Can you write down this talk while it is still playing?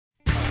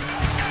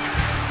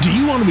Do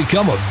you want to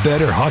become a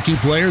better hockey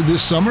player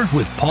this summer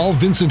with Paul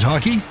Vincent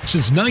Hockey?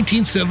 Since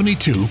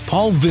 1972,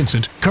 Paul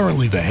Vincent,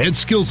 currently the head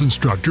skills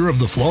instructor of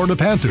the Florida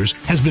Panthers,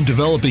 has been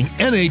developing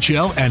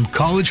NHL and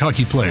college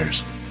hockey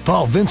players.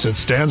 Paul Vincent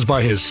stands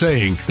by his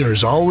saying,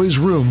 there's always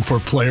room for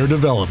player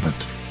development.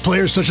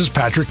 Players such as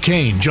Patrick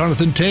Kane,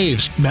 Jonathan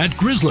Toews, Matt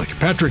Grzelcyk,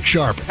 Patrick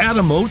Sharp,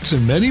 Adam Oates,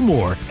 and many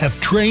more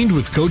have trained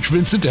with Coach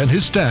Vincent and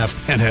his staff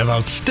and have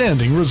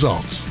outstanding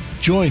results.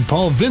 Join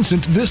Paul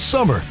Vincent this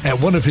summer at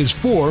one of his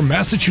 4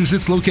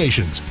 Massachusetts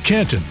locations,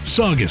 Canton,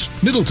 Saugus,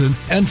 Middleton,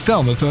 and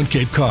Falmouth on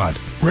Cape Cod.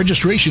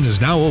 Registration is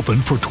now open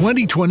for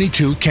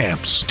 2022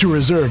 camps. To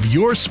reserve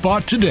your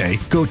spot today,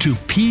 go to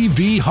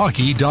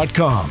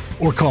pvhockey.com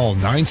or call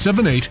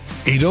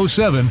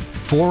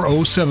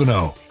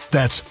 978-807-4070.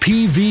 That's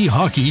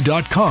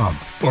pvhockey.com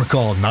or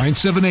call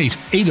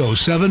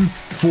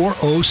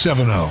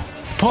 978-807-4070.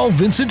 Paul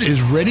Vincent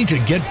is ready to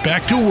get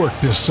back to work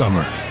this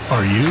summer.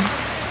 Are you?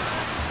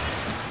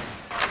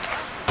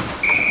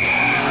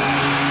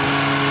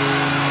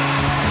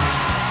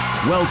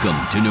 Welcome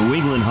to New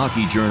England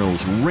Hockey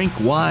Journal's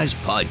Rink-Wise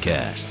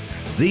podcast,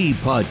 the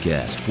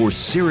podcast for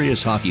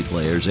serious hockey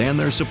players and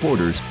their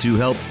supporters to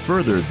help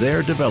further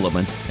their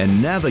development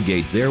and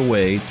navigate their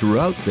way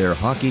throughout their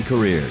hockey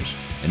careers.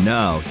 And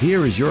now,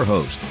 here is your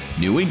host,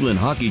 New England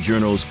Hockey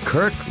Journal's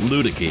Kirk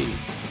Luedeke.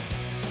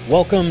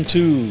 Welcome to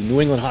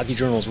New England Hockey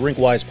Journal's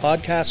Rink-Wise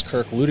podcast.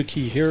 Kirk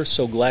Luedeke here.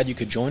 So glad you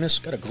could join us.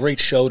 Got a great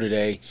show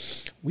today.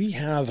 We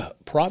have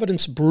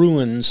Providence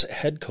Bruins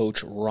head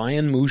coach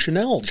Ryan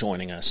Mougenel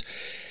joining us.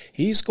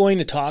 He's going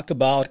to talk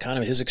about kind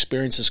of his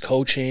experiences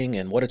coaching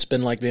and what it's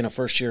been like being a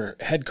first-year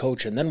head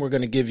coach, and then we're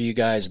going to give you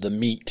guys the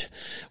meat.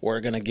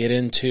 We're going to get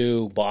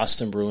into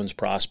Boston Bruins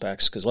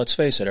prospects, because let's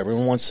face it,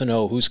 everyone wants to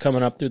know who's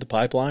coming up through the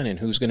pipeline and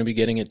who's going to be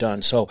getting it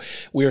done. So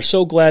we are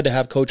so glad to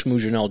have Coach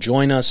Mougenel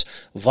join us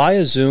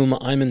via Zoom.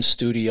 I'm in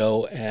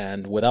studio,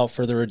 and without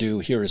further ado,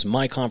 here is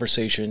my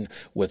conversation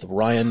with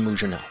Ryan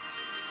Mougenel.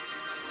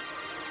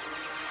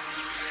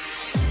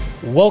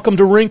 Welcome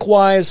to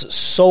Rink-Wise.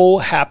 So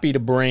happy to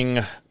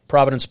bring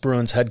Providence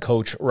Bruins head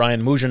coach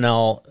Ryan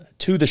Mougenel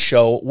to the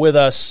show with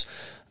us.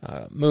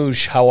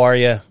 Mouge, how are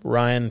you?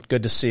 Ryan,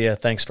 good to see you.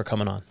 Thanks for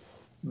coming on.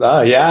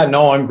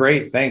 I'm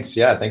great. Thanks.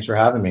 Yeah, thanks for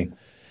having me.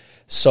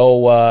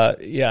 So,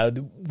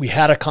 we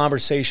had a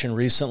conversation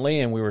recently,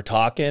 and we were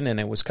talking,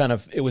 and it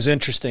was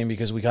interesting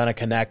because we kind of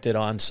connected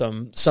on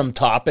some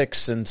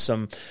topics and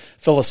some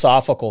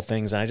philosophical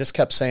things. And I just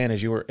kept saying,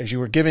 as you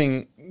were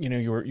giving,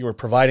 you were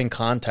providing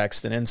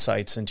context and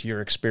insights into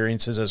your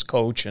experiences as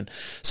coach and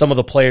some of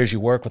the players you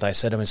work with, I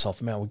said to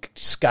myself, man, we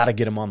just got to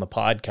get him on the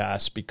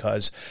podcast,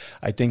 because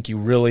I think you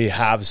really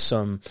have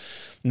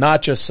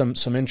not just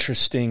some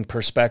interesting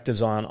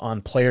perspectives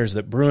on players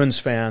that Bruins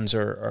fans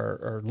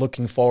are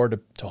looking forward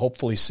to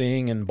hopefully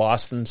seeing in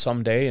Boston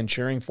someday and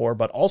cheering for,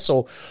 but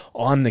also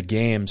on the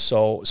game.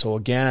 So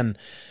again,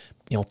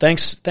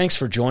 thanks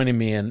for joining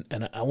me,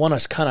 and I want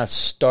to kind of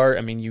start.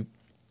 I mean, you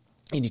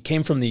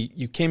came from the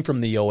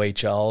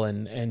OHL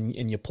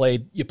and you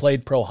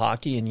played pro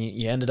hockey, and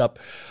you ended up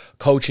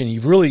coaching.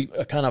 You've really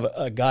kind of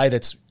a guy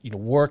that's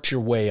worked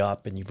your way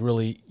up, and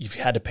you've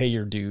had to pay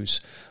your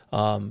dues.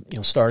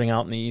 Starting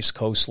out in the East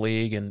Coast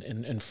League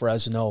and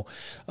Fresno.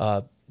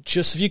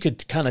 Just if you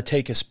could kind of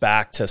take us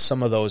back to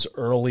some of those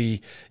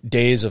early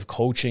days of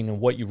coaching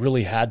and what you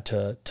really had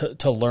to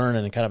learn,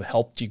 and it kind of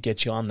helped you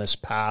get you on this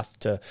path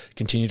to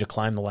continue to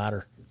climb the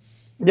ladder.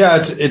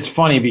 Yeah, it's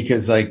funny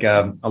because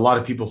a lot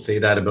of people say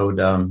that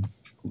about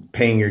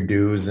paying your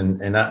dues,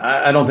 and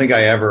I don't think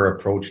I ever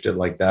approached it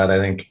like that. I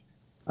think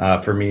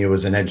for me it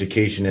was an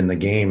education in the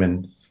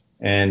game,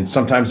 and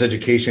sometimes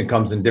education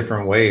comes in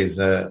different ways.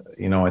 I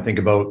think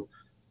about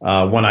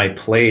when I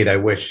played, I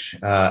wish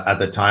at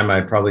the time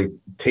I'd probably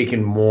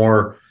taken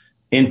more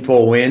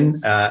info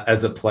in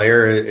as a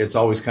player. It's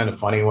always kind of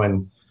funny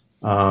when,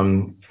 I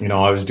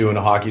was doing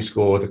a hockey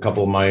school with a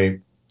couple of my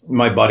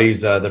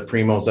buddies, the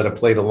Primos that have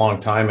played a long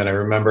time. And I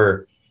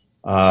remember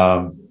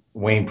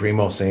Wayne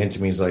Primo saying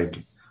to me, he's like,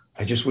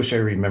 I just wish I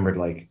remembered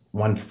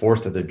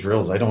 1/4 of the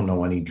drills. I don't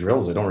know any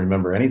drills. I don't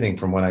remember anything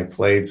from when I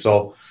played.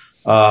 So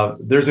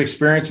there's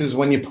experiences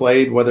when you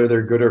played, whether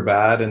they're good or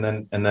bad. And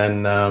then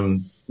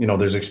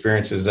there's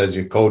experiences as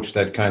you coach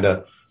that kind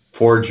of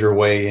forge your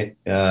way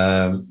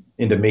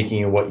into making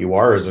you what you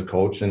are as a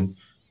coach. And,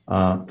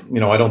 I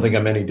don't think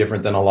I'm any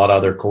different than a lot of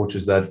other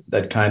coaches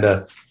that kind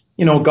of,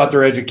 got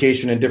their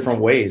education in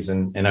different ways.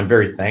 And I'm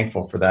very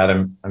thankful for that.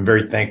 I'm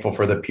very thankful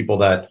for the people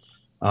that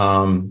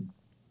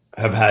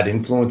have had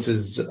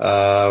influences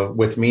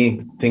with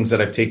me, things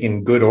that I've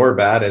taken good or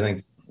bad. I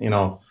think,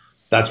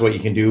 that's what you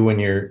can do when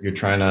you're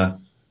trying to,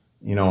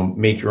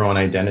 make your own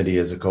identity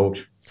as a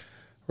coach.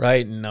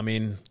 Right. And I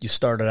mean, you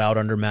started out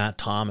under Matt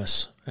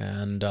Thomas,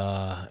 and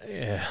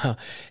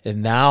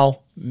now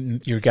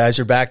your guys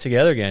are back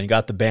together again. You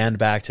got the band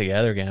back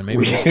together again.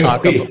 Maybe just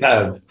talk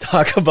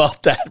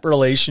about that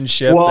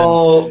relationship.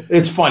 Well,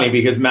 it's funny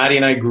because Maddie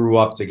and I grew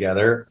up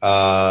together.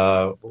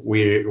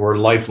 We were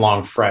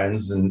lifelong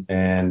friends, and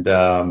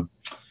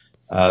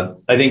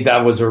I think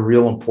that was a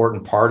real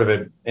important part of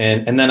it.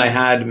 And then I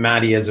had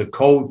Matty as a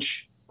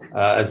coach,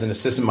 as an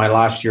assistant my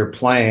last year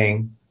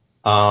playing.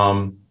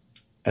 And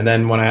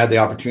then when I had the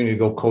opportunity to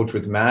go coach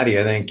with Matty,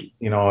 I think,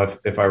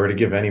 if I were to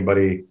give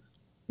anybody,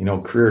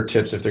 career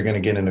tips, if they're going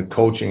to get into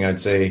coaching, I'd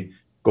say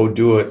go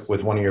do it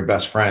with one of your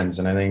best friends.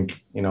 And I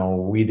think,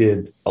 we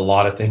did a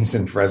lot of things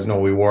in Fresno.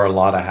 We wore a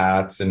lot of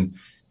hats, and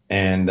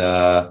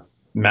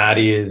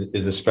Matty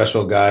is a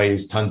special guy.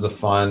 He's tons of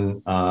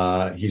fun.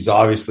 He's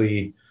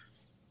obviously,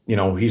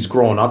 he's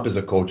grown up as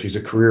a coach. He's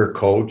a career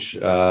coach,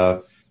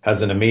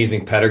 has an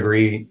amazing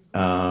pedigree.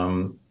 A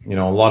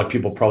lot of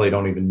people probably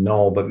don't even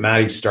know, but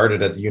Matty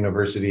started at the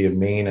University of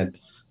Maine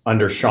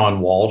under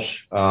Sean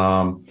Walsh.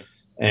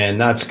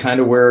 And that's kind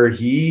of where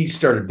he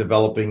started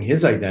developing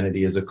his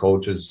identity as a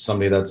coach, as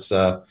somebody that's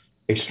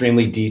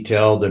extremely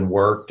detailed and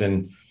worked.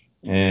 And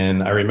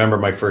I remember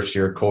my first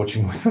year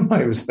coaching with him,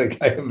 I was like,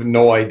 I have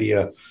no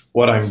idea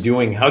what I'm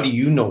doing. How do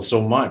you know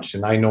so much?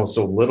 And I know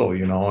so little,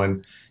 if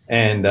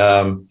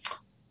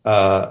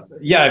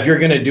you're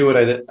going to do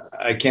it,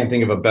 I can't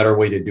think of a better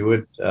way to do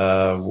it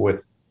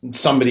with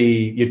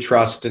somebody you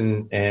trust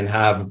and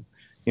have,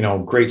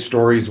 great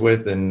stories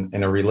with and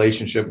a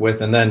relationship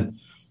with. And then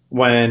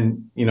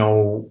when,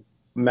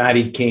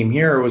 Matty came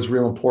here, it was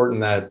real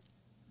important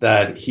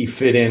that he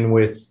fit in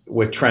with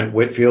Trent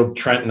Whitfield.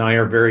 Trent and I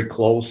are very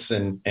close,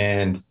 and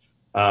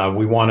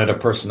we wanted a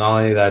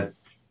personality that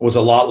was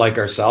a lot like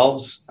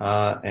ourselves.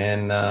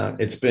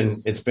 It's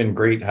been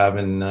great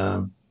having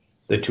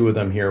the two of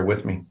them here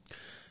with me.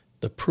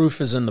 The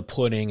proof is in the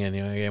pudding, and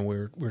again,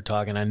 we're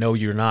talking. I know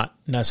you're not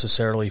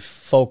necessarily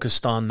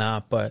focused on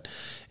that, but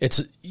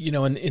it's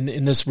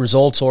in this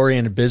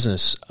results-oriented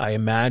business, I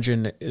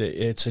imagine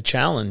it's a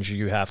challenge.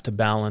 You have to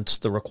balance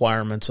the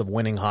requirements of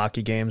winning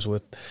hockey games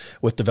with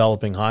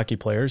developing hockey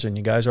players, and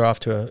you guys are off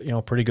to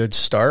a pretty good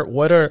start.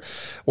 What are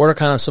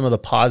kind of some of the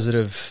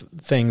positive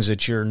things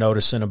that you're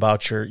noticing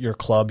about your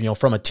club,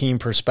 from a team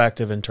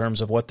perspective in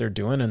terms of what they're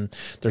doing? And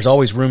there's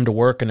always room to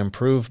work and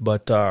improve,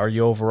 but are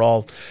you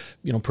overall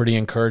pretty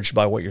encouraged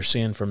by what you're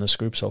seeing from this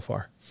group so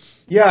far?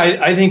 Yeah,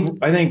 I think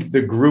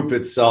the group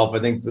itself, I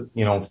think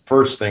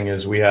first thing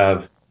is we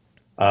have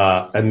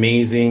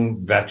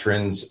amazing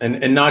veterans,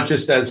 and not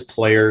just as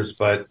players,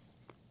 but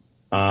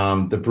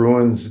the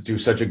Bruins do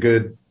such a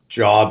good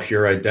job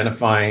here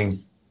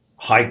identifying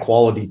high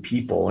quality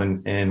people.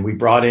 And we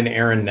brought in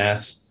Aaron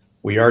Ness.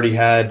 We already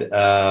had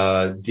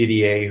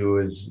Didier, who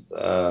is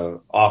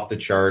off the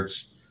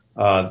charts.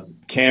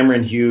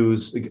 Cameron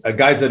Hughes,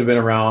 guys that have been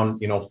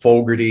around,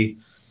 Fogarty.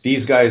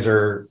 These guys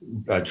are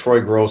Troy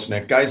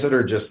Grosnick, guys that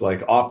are just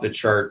like off the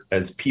chart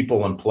as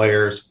people and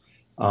players.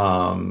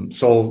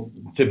 So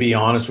to be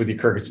honest with you,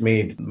 Kirk, it's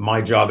made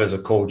my job as a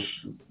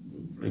coach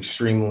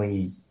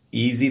extremely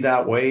easy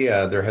that way.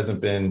 There hasn't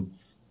been,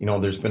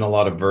 there's been a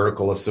lot of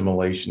vertical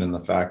assimilation in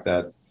the fact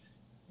that,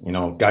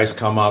 guys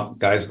come up,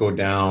 guys go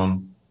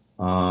down.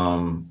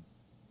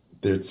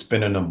 There's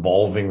been an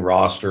evolving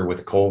roster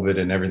with COVID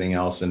and everything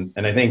else. And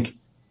I think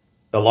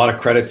a lot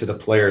of credit to the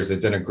players. They've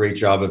done a great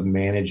job of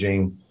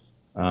managing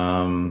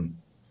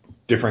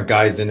different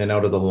guys in and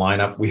out of the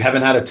lineup. We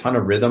haven't had a ton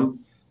of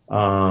rhythm.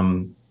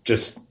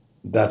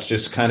 That's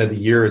just kind of the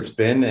year it's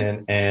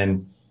been.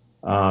 And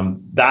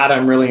that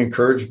I'm really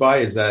encouraged by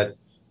is that,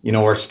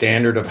 our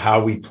standard of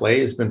how we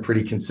play has been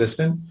pretty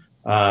consistent.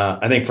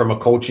 I think from a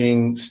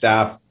coaching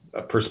staff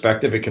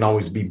perspective, it can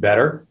always be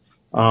better.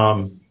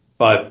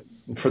 But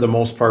for the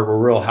most part, we're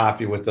real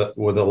happy with a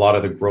lot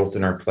of the growth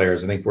in our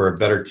players. I think we're a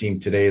better team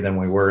today than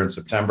we were in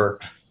September.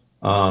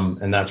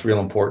 And that's real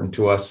important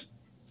to us.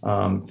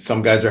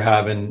 Some guys are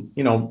having,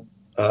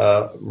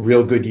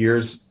 real good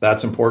years.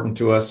 That's important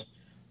to us.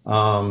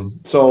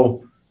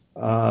 So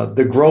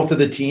the growth of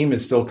the team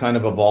is still kind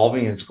of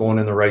evolving. It's going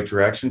in the right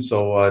direction.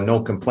 So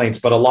no complaints,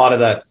 but a lot of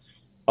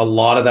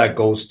that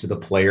goes to the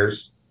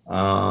players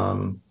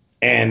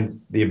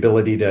and the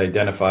ability to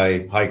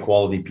identify high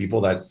quality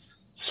people that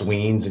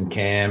Sweens and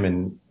Cam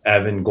and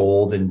Evan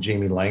Gold and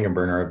Jamie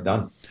Langenberner have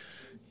done.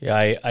 Yeah,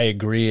 I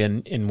agree.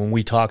 And when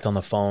we talked on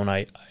the phone,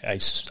 I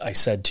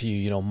said to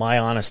you, my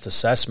honest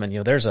assessment,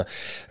 there's a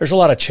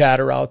lot of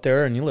chatter out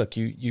there, and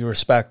you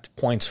respect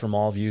points from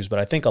all views, but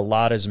I think a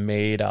lot is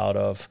made out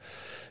of,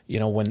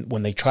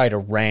 when they try to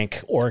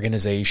rank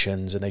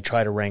organizations and they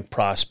try to rank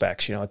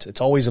prospects, it's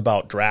always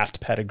about draft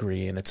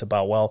pedigree, and it's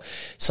about,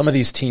 some of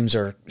these teams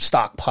are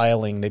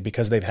stockpiling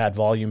because they've had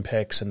volume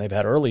picks and they've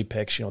had early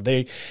picks,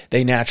 they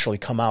naturally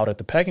come out at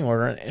the pecking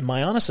order. And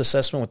my honest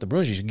assessment with the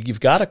Bruins, you've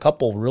got a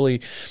couple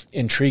really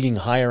intriguing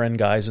higher end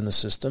guys in the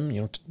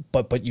system,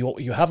 but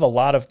you have a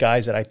lot of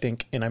guys that I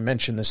think, and I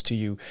mentioned this to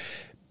you,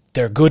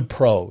 they're good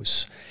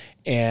pros.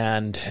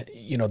 And,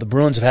 the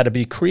Bruins have had to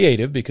be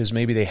creative because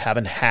maybe they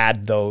haven't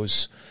had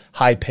those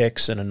high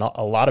picks and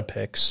a lot of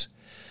picks.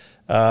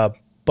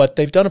 But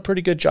they've done a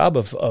pretty good job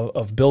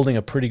of building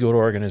a pretty good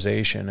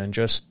organization. And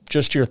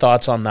just your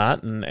thoughts on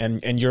that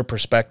and your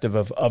perspective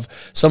of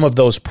some of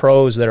those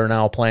pros that are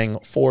now playing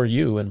for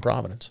you in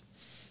Providence.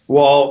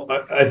 Well,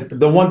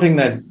 the one thing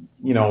that,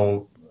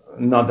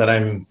 not that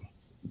I'm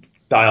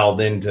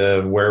dialed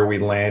into where we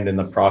land in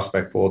the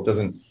prospect pool. It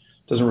doesn't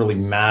really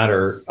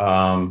matter,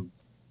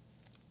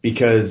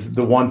 because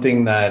the one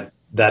thing that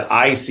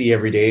I see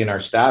every day and our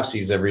staff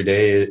sees every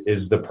day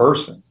is the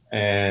person.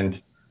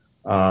 And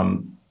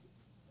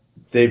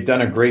they've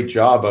done a great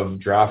job of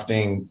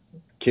drafting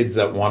kids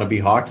that want to be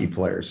hockey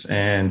players.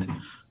 And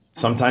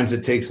sometimes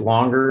it takes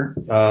longer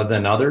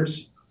than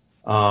others.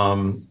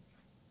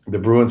 The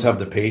Bruins have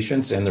the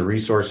patience and the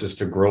resources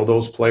to grow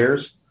those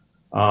players.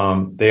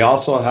 They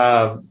also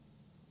have,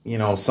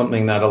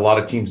 something that a lot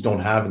of teams don't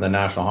have in the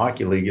National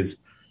Hockey League is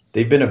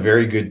they've been a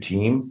very good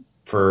team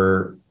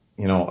for,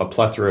 a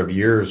plethora of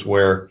years,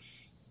 where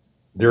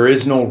there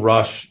is no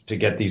rush to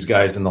get these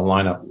guys in the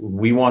lineup.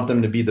 We want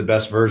them to be the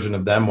best version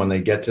of them when they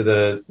get to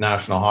the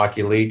National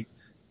Hockey League.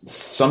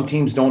 Some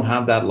teams don't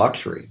have that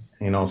luxury.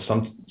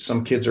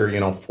 Some kids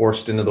are,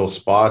 forced into those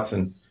spots,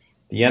 and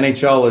the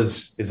NHL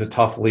is a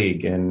tough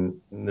league, and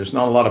there's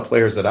not a lot of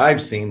players that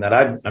I've seen that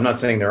I'm not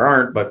saying there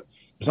aren't, but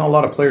there's not a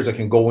lot of players that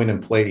can go in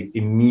and play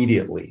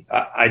immediately.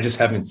 I just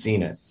haven't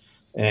seen it.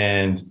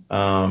 And,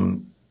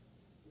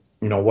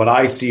 what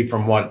I see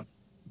from what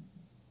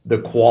the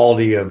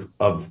quality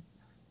of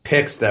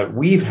picks that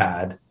we've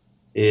had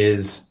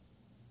is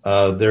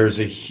there's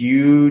a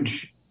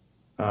huge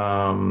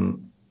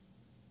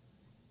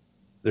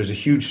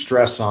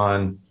stress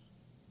on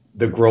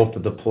the growth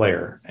of the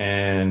player.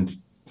 And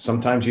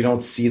sometimes you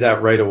don't see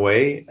that right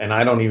away. And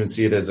I don't even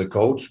see it as a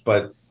coach,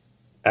 but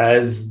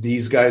as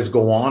these guys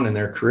go on in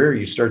their career,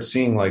 you start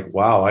seeing like,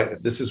 wow,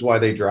 this is why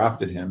they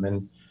drafted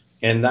him.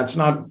 And that's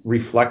not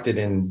reflected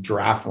in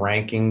draft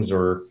rankings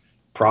or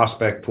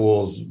prospect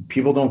pools.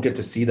 People don't get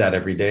to see that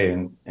every day.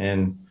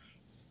 And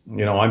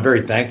I'm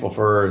very thankful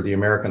for the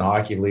American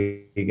Hockey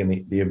League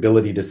and the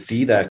ability to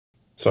see that.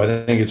 So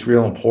I think it's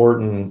real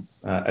important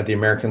at the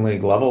American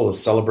League level to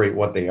celebrate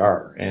what they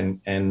are.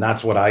 And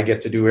that's what I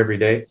get to do every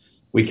day.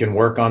 We can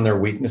work on their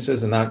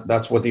weaknesses, and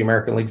that's what the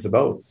American League's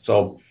about.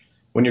 So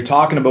when you're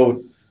talking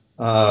about,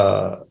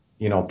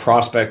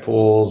 prospect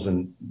pools,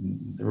 and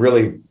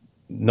really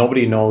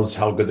nobody knows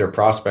how good their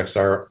prospects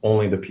are,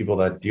 only the people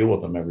that deal with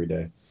them every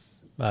day.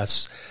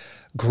 That's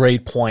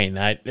great point.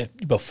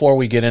 Before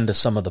we get into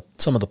some of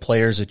the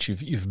players that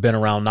you've been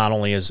around, not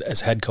only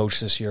as head coach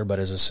this year, but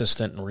as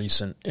assistant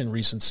in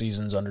recent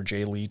seasons under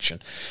Jay Leach.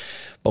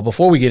 But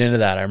before we get into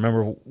that, I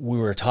remember we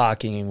were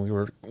talking and we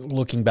were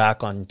looking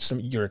back on some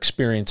of your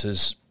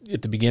experiences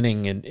at the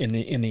beginning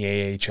in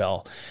the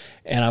AHL,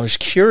 and I was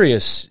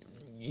curious.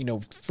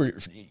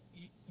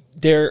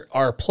 There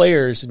are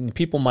players, and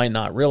people might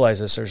not realize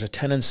this. There's a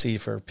tendency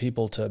for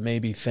people to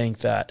maybe think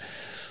that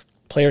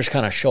players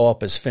kind of show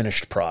up as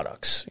finished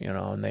products,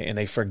 and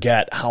they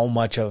forget how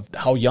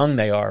young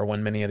they are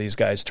when many of these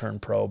guys turn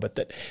pro, but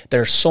that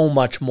there's so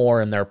much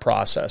more in their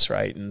process,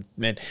 right?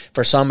 And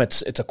for some,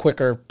 it's a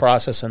quicker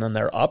process, and then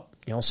they're up.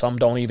 Some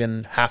don't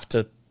even have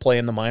to play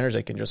in the minors;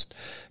 they can just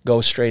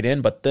go straight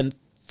in. But then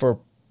for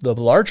the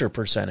larger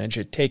percentage,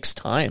 it takes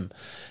time.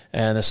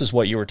 And this is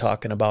what you were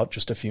talking about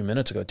just a few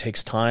minutes ago. It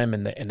takes time,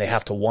 and they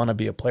have to want to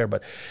be a player.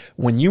 But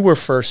when you were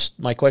first,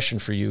 my question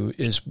for you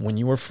is, when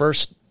you were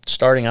first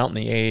starting out in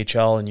the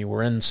AHL and you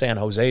were in San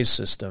Jose's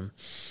system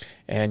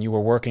and you were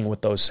working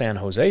with those San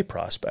Jose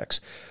prospects,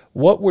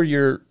 what were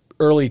your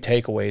early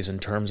takeaways in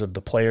terms of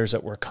the players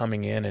that were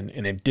coming in,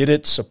 and did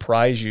it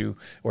surprise you,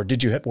 or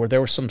were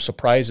there some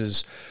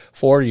surprises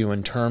for you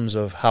in terms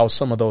of how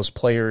some of those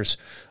players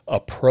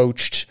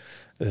approached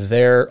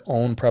their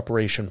own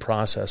preparation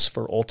process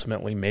for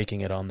ultimately making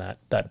it on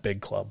that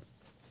big club?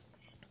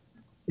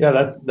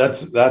 Yeah,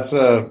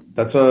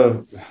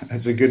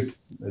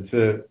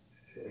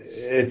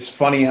 it's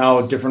funny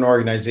how different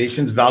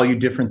organizations value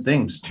different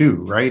things too,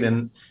 right?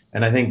 And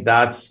I think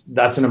that's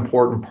an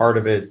important part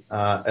of it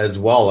as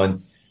well.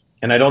 And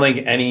I don't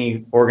think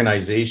any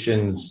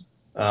organization's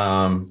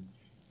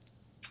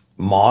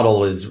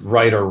model is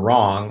right or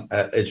wrong.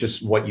 It's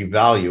just what you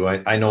value.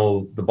 I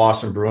know the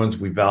Boston Bruins,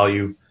 we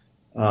value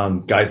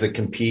guys that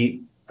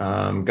compete,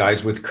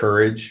 guys with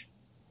courage.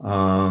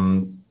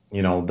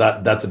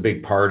 That's a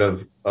big part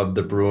of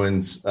the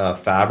Bruins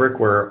fabric,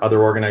 where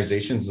other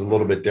organizations is a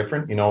little bit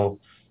different.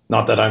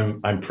 Not that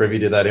I'm privy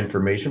to that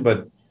information,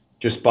 but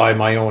just by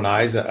my own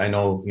eyes, I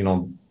know,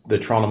 the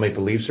Toronto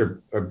Maple Leafs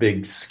are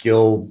big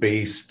skill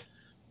based,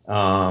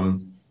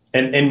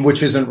 and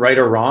which isn't right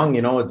or wrong.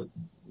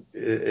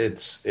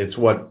 It's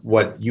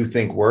what you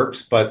think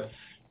works. But,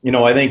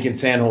 I think in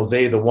San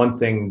Jose, the one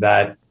thing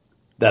that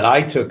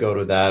I took out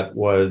of that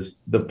was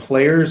the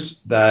players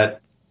that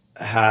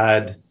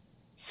had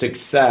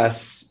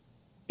success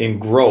in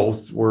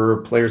growth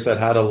were players that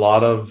had a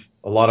lot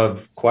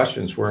of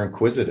questions, were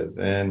inquisitive,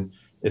 and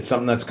it's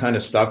something that's kind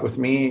of stuck with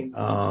me.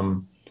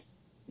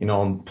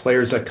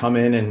 Players that come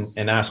in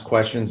and ask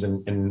questions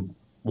and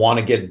want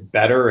to get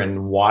better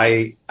and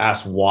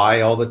ask why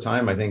all the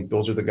time. I think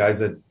those are the guys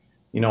that,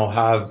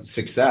 have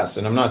success.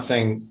 And I'm not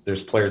saying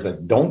there's players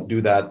that don't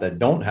do that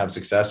don't have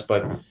success,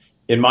 but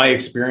in my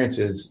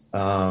experiences,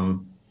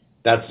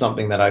 that's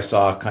something that I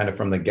saw kind of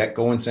from the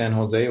get-go in San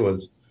Jose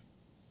was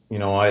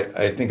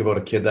I think about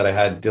a kid that I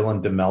had,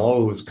 Dylan DeMello,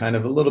 who was kind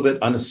of a little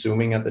bit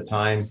unassuming at the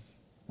time.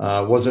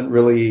 Wasn't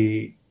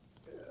really,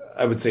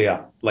 I would say,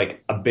 a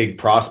big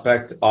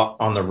prospect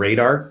on the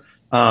radar.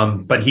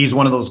 But he's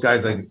one of those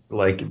guys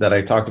that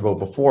I talked about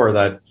before,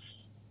 that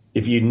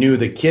if you knew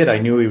the kid, I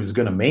knew he was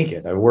going to make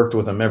it. I worked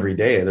with him every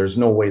day. There's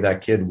no way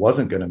that kid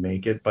wasn't going to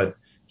make it, but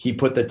he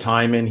put the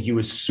time in. He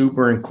was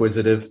super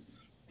inquisitive,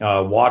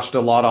 watched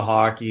a lot of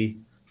hockey,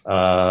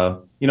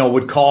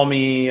 would call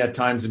me at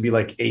times and be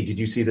like, "Hey, did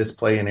you see this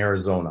play in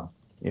Arizona?"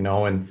 And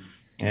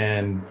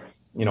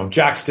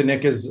Jack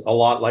Stanek is a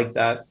lot like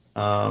that.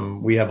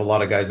 We have a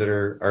lot of guys that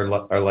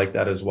are like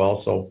that as well.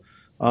 So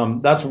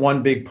that's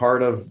one big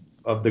part of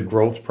the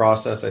growth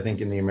process, I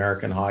think, in the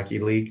American Hockey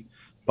League.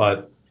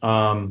 But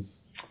to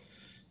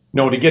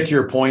get to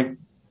your point,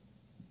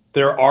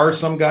 there are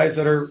some guys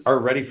that are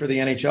ready for the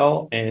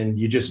NHL, and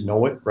you just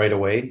know it right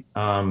away.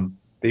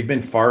 They've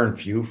been far and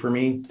few for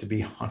me, to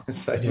be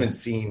honest. I haven't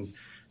seen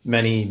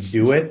many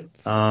do it.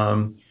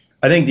 I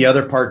think the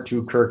other part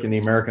too, Kirk, in the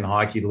American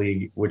Hockey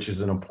League, which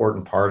is an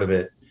important part of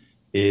it,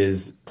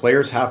 is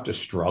players have to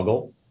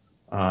struggle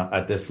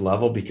at this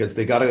level, because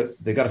they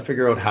gotta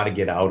figure out how to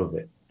get out of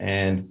it.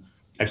 And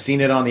I've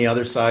seen it on the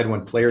other side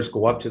when players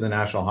go up to the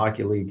National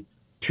Hockey League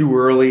too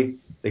early.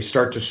 They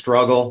start to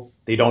struggle.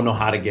 They don't know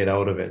how to get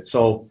out of it.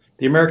 So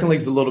the American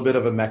League's a little bit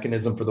of a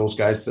mechanism for those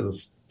guys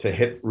to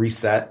hit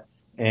reset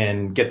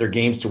and get their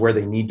games to where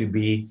they need to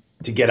be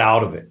to get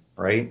out of it,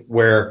 right?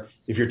 Where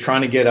if you're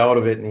trying to get out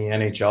of it in the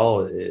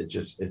NHL, it's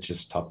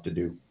just tough to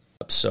do.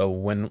 So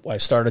when I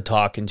started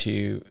talking to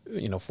you,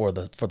 for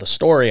the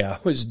story I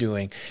was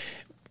doing,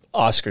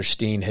 Oskar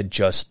Steen had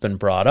just been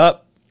brought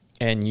up,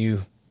 and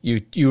you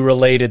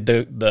related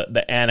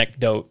the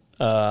anecdote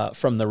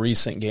from the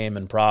recent game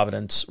in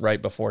Providence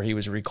right before he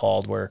was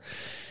recalled, where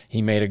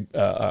he made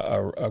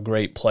a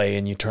great play,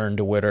 and you turned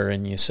to Witter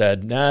and you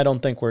said, "Nah, I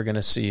don't think we're going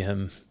to see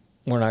him.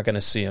 We're not going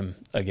to see him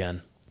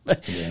again."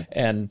 Yeah.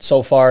 And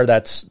so far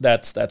that's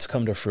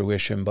come to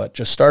fruition. But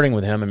just starting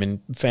with him, I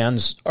mean,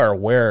 fans are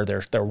aware,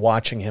 they're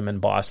watching him in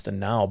Boston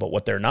now, but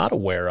what they're not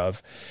aware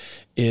of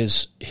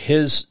is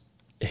his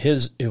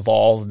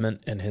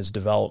involvement and his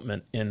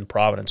development in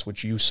Providence,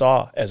 which you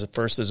saw as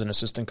an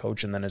assistant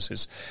coach and then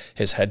as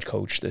his head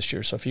coach this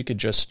year. So if you could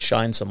just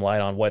shine some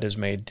light on what has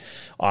made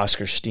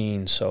Oskar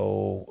Steen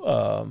such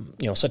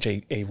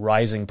a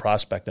rising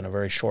prospect in a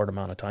very short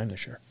amount of time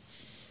this year.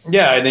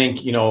 Yeah, I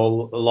think, a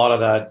lot of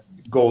that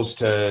goes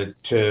to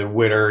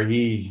Witter.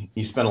 He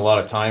spent a lot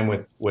of time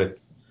with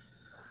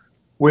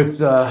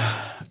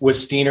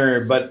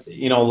Steiner, but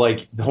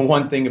the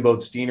one thing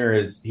about Steiner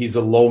is he's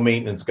a low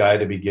maintenance guy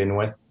to begin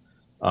with.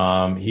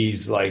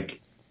 He's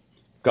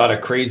got a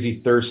crazy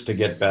thirst to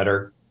get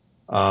better.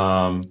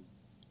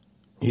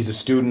 He's a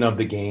student of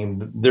the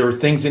game. There were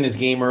things in his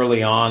game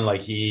early on,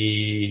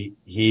 he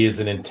is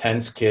an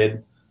intense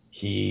kid.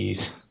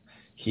 He's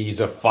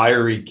a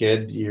fiery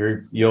kid.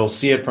 You'll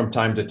see it from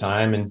time to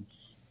time,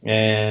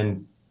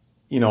 and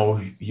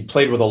he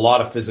played with a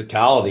lot of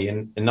physicality,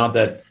 and not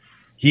that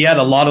he had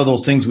a lot of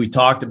those things we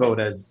talked about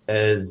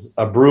as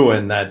a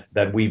Bruin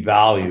that we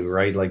value,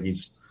 right?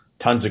 He's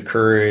tons of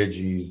courage.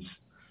 He's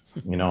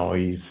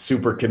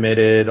super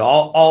committed,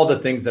 all the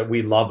things that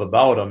we love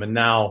about him. And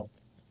now,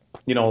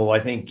 I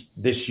think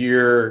this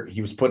year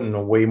he was put in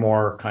a way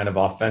more kind of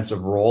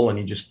offensive role, and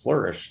he just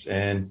flourished,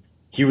 and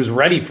he was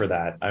ready for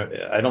that.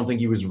 I don't think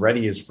he was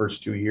ready his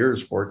first 2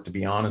 years for it, to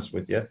be honest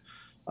with you.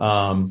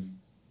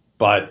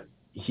 But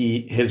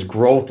his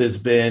growth has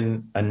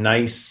been a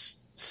nice,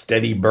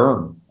 steady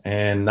burn,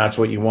 and that's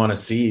what you want to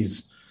see.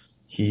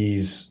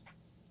 He's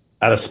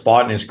at a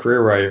spot in his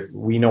career where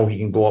we know he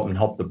can go up and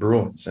help the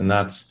Bruins, and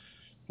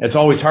it's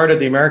always hard at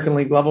the American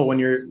League level when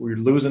you're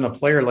losing a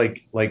player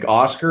like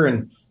Oskar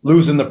and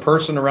losing the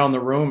person around the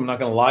room. I'm not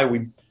going to lie,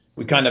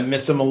 we kind of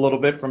miss him a little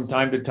bit from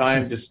time to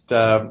time, just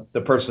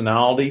the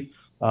personality,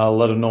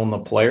 let alone the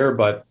player.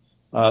 But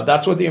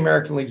that's what the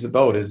American League's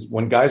about, is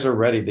when guys are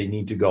ready, they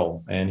need to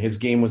go. And his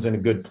game was in a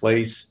good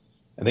place.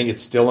 I think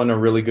it's still in a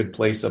really good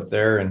place up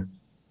there. And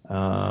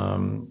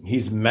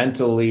he's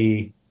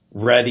mentally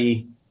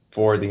ready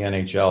for the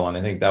NHL. And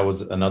I think that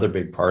was another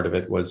big part of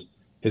it, was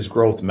his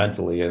growth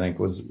mentally, I think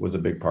was a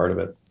big part of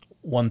it.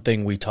 One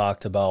thing we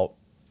talked about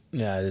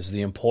is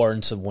the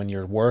importance of when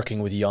you're working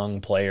with young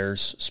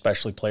players,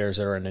 especially players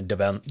that are in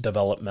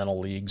developmental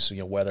leagues,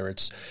 whether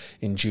it's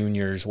in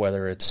juniors,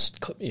 whether it's,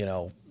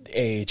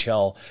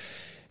 AHL,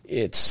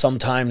 it's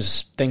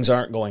sometimes things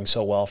aren't going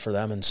so well for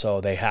them. And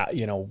so they have,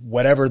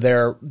 whatever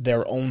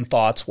their own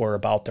thoughts were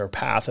about their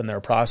path and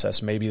their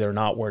process, maybe they're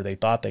not where they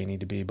thought they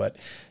need to be, but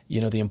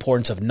the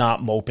importance of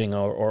not moping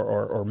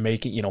or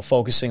making,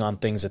 focusing on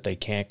things that they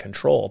can't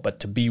control,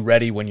 but to be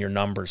ready when your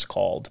number's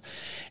called,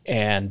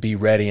 and be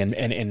ready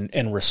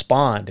and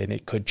respond, and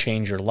it could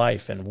change your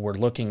life. And we're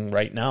looking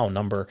right now,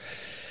 number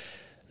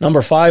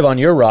Number 5 on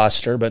your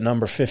roster, but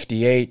number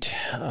 58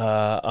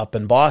 up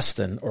in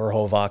Boston,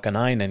 Urho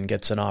Vakanainen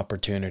gets an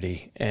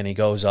opportunity, and he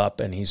goes up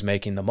and he's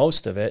making the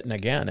most of it. And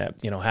again,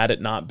 had it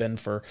not been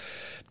for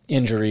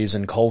injuries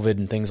and COVID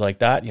and things like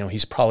that,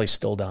 he's probably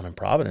still down in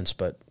Providence.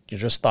 But your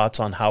just thoughts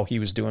on how he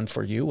was doing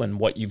for you and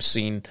what you've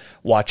seen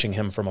watching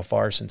him from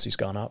afar since he's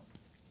gone up.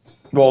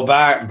 Well,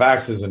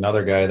 Vax is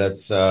another guy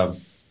that's, I'm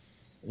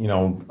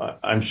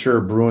sure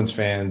Bruins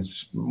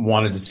fans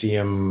wanted to see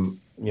him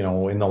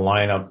in the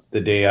lineup the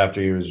day after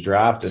he was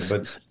drafted.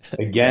 But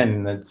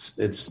again,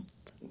 it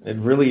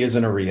really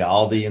isn't a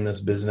reality in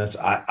this business.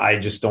 I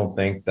just don't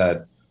think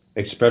that,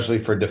 especially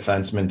for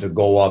defensemen to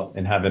go up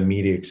and have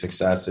immediate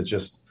success, it's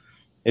just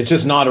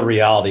not a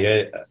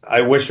reality.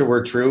 I wish it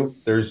were true.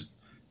 There's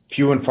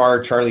few and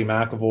far Charlie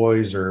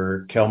McAvoys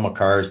or Kel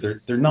McCarrs.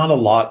 There's not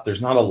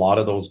a lot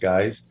of those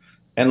guys.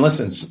 And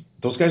listen,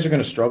 those guys are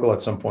going to struggle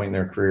at some point in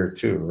their career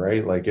too,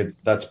 right? Like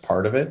that's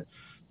part of it.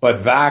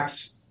 But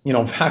Vax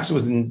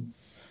was in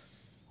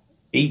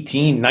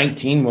 18,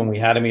 19 when we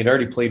had him. He'd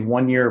already played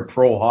 1 year of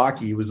pro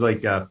hockey. He was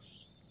like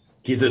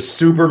he's a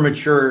super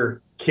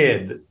mature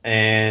kid,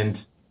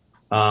 and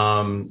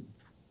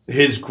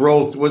his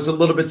growth was a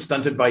little bit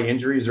stunted by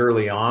injuries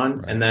early on.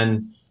 Right. And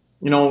then,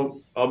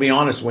 I'll be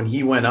honest, when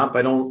he went up,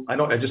 I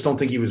just don't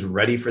think he was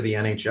ready for the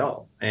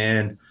NHL,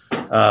 and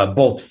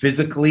both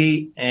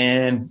physically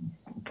and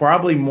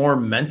probably more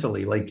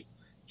mentally. Like,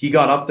 he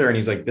got up there and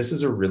he's like, this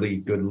is a really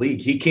good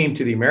league. He came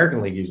to the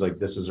American League. He's like,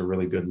 this is a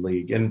really good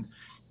league.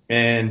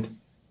 And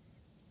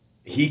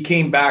he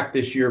came back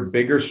this year,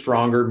 bigger,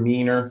 stronger,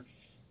 meaner,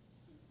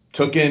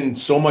 took in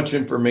so much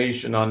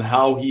information on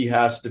how he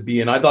has to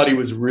be. And I thought he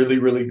was really,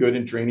 really good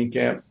in training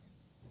camp.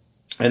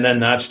 And then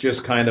that's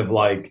just kind of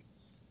like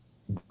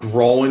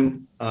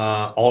growing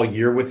all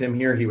year with him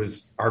here. He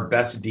was our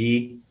best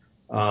D.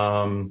 He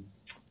was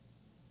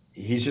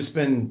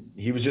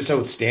just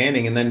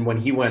outstanding. And then when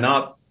he went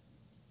up,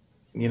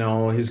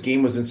 his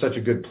game was in such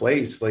a good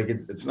place. Like I'm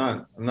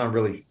not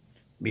really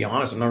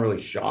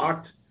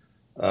shocked.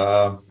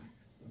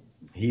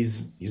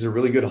 He's a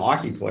really good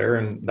hockey player,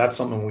 and that's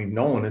something we've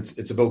known.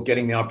 It's about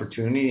getting the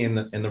opportunity and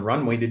the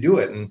runway to do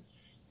it. And,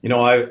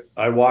 I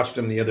watched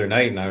him the other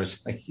night, and I was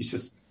like, he's a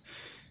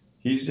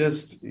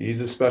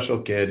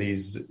special kid.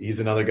 He's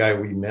another guy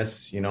we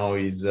miss.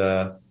 He's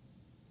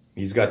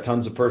got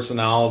tons of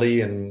personality,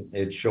 and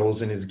it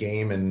shows in his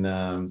game. And,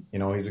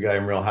 he's a guy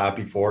I'm real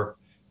happy for.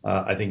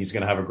 I think he's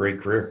going to have a great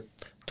career.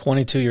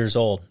 22 years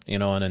old,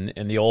 and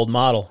in the old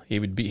model, he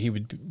would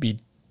be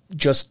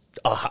just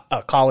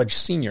a college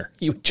senior.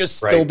 He would just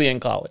still be in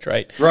college,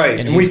 right? Right.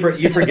 And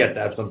you forget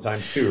that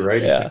sometimes too,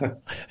 right? Yeah.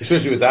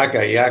 Especially with that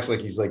guy, he acts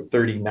like he's like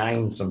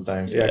 39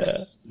 sometimes.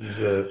 He's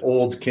an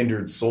old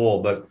kindred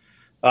soul. But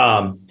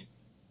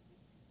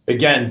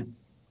again,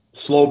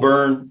 slow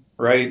burn,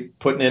 right?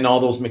 Putting in all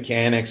those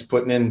mechanics,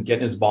 getting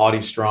his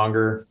body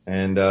stronger,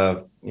 and I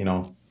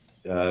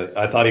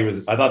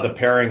thought the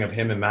pairing of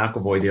him and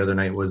McAvoy the other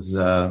night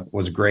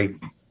was great.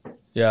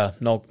 Yeah,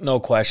 no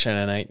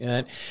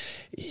question.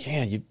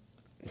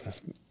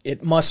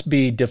 It must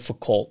be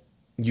difficult.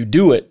 You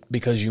do it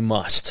because you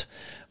must,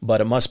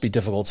 but it must be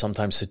difficult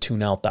sometimes to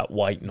tune out that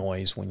white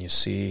noise when you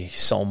see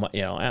so much.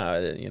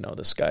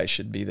 This guy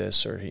should be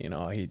this, or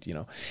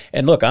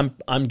And look,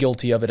 I'm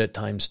guilty of it at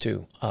times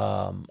too.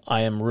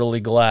 I am really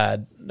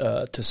glad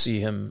to see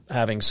him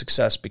having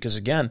success because,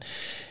 again,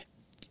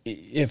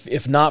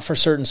 if not for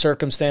certain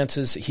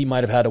circumstances, he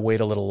might have had to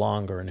wait a little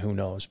longer, and who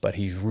knows. But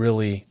he's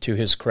really, to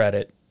his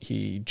credit,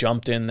 he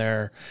jumped in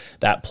there.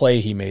 That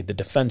play he made, the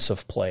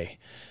defensive play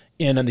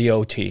in the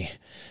OT,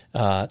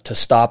 to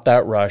stop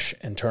that rush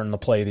and turn the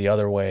play the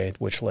other way,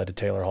 which led to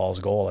Taylor Hall's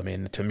goal. I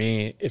mean, to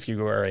me, if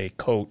you are a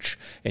coach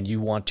and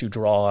you want to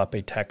draw up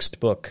a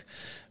textbook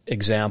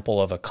example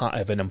of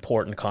an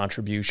important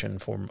contribution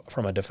from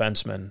a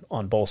defenseman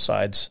on both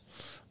sides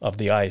of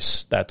the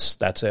ice,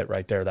 that's it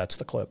right there. That's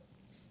the clip.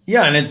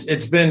 Yeah, and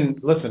it's been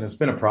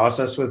a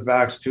process with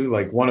Vax too.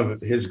 Like, one of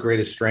his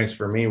greatest strengths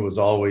for me was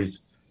always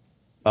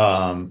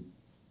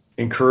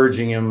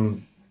encouraging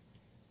him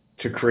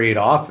to create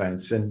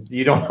offense. And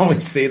you don't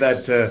always say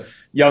that to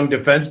young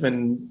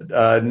defensemen.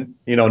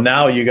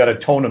 Now you got to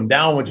tone him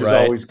down, which is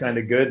always kind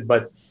of good.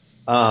 But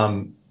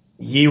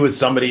he was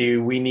somebody,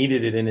 we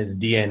needed it in his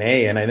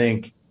DNA. And I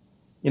think,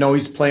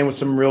 he's playing with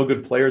some real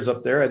good players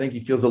up there. I think he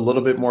feels a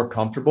little bit more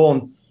comfortable.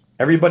 And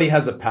everybody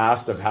has a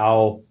past of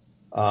how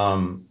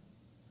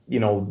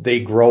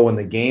they grow in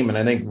the game. And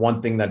I think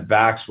one thing that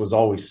Vax was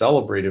always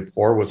celebrated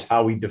for was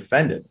how he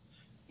defended.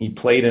 He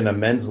played in a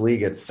men's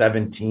league at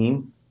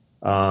 17.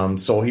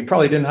 So he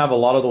probably didn't have a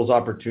lot of those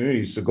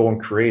opportunities to go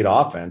and create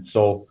offense.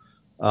 So,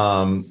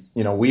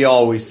 we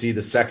always see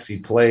the sexy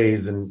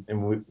plays and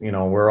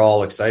we're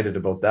all excited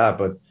about that.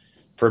 But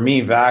for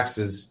me, Vax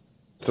is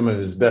some of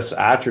his best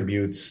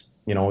attributes,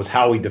 is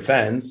how he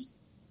defends,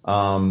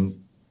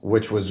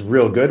 which was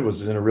real good,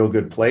 was in a real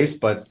good place.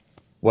 But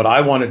what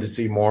I wanted to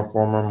see more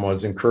from him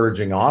was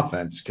encouraging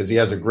offense, because he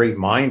has a great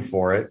mind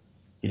for it.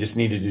 He just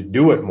needed to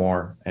do it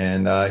more.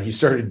 And he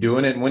started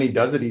doing it. And when he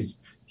does it,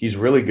 he's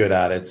really good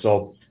at it.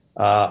 So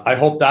I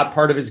hope that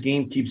part of his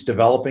game keeps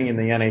developing in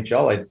the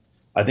NHL.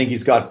 I think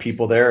he's got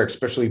people there,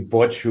 especially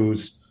Butch,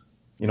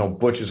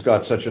 Butch has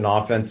got such an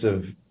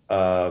offensive,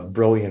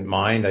 brilliant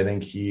mind. I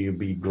think he'd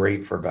be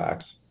great for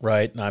Vax.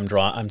 Right, and I'm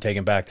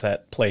taking back to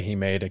that play he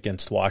made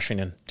against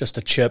Washington, just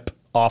a chip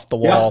off the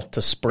wall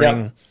to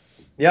spring.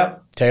 Yep.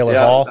 Taylor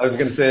Hall. I was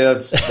going to say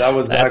that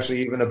was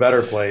actually even a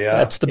better play. Yeah,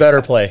 that's the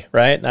better play,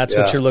 right? That's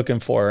what you're looking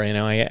for.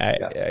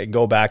 I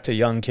go back to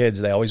young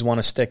kids; they always want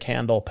to stick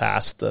handle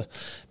past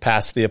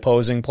the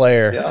opposing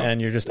player,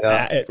 and you're just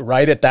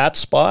right at that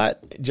spot,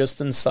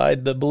 just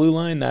inside the blue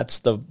line. That's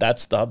the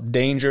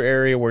danger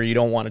area where you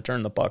don't want to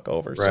turn the puck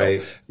over.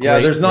 Right? So,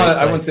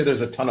 I wouldn't say there's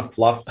a ton of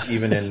fluff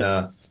even in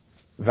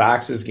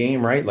Vax's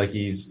game, right? Like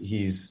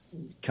he's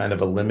kind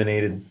of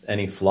eliminated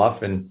any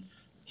fluff and.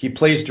 He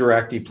plays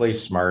direct. He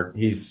plays smart.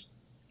 He's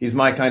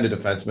my kind of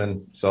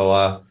defenseman.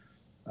 So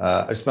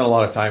I've spent a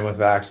lot of time with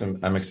Vax,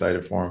 and I'm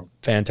excited for him.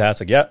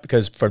 Fantastic. Yeah,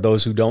 because for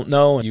those who don't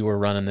know, you were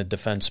running the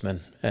defenseman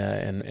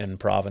in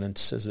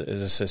Providence as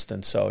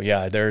assistant. So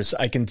yeah,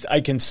 I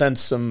can sense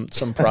some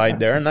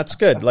pride there, and that's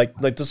good. Like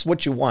this is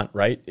what you want,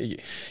 right?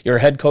 You're a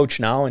head coach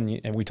now,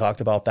 and we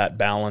talked about that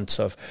balance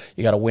of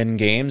you got to win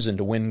games, and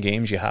to win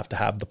games you have to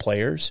have the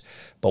players.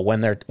 But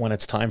when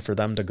it's time for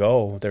them to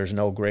go, there's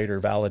no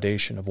greater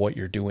validation of what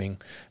you're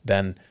doing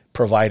than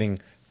providing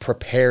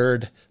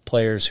prepared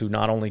players who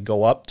not only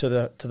go up to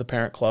the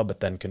parent club but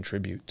then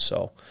contribute.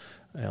 So,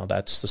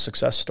 that's the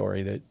success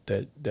story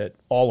that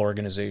all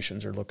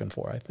organizations are looking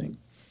for, I think.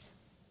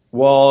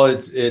 Well,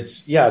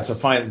 it's a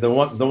fine. The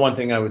one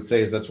thing I would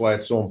say is that's why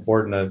it's so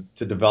important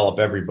to develop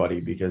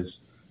everybody, because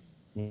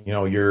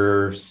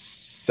your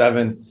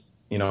seventh,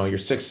 your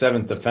sixth,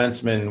 seventh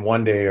defenseman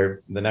one day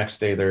or the next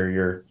day they're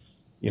your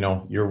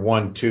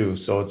 1-2.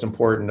 So it's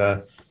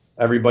important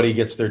everybody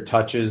gets their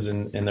touches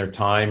and their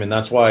time, and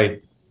that's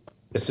why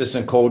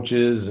assistant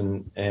coaches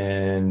and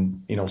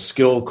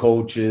skill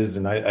coaches,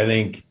 and I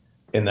think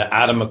in the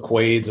Adam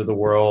McQuaids of the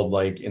world,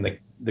 like in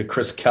the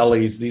Chris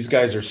Kellys, these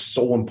guys are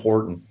so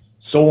important.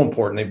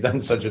 They've done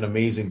such an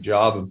amazing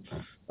job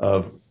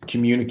of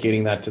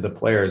communicating that to the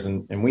players,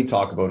 and we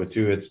talk about it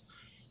too. It's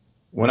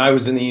when I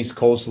was in the East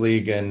Coast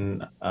League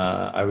and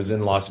I was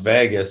in Las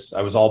Vegas,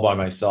 I was all by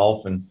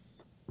myself, and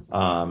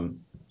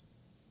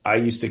I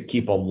used to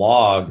keep a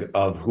log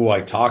of who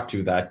I talked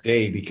to that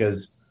day,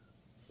 because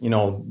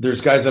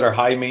there's guys that are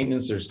high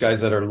maintenance, there's guys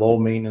that are low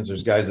maintenance,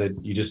 there's guys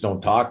that you just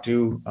don't talk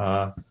to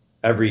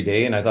every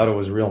day. And I thought it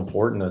was real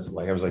important. I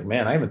was like,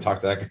 man, I haven't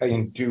talked to that guy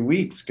in 2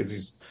 weeks because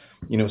he's,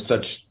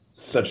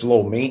 such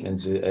low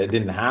maintenance. I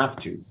didn't have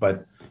to.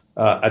 But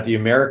at the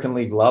American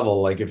League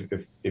level, like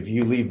if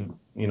you leave,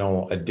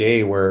 a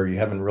day where you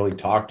haven't really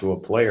talked to a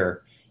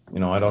player,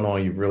 I don't know,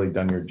 you've really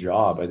done your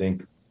job. I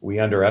think we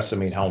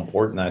underestimate how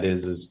important that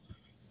is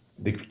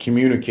the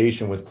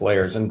communication with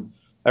players. And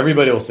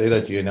everybody will say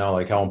that to you now,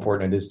 like how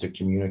important it is to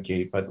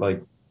communicate. But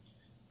like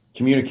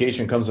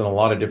communication comes in a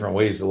lot of different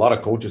ways. A lot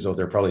of coaches out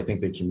there probably think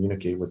they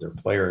communicate with their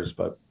players,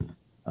 but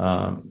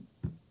I'm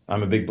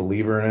a big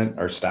believer in it.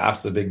 Our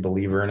staff's a big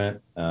believer in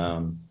it.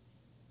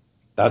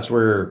 That's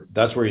where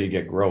you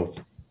get growth.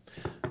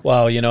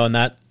 Well, and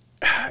that,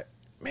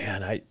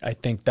 man, I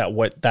think that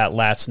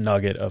last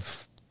nugget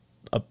of,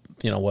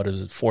 what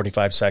is it,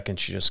 45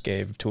 seconds you just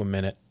gave to a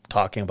minute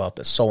talking about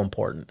this, so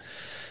important,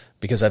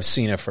 because I've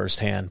seen it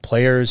firsthand.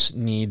 Players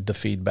need the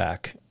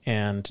feedback,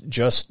 and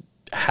just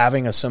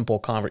having a simple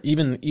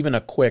conversation, even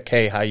a quick,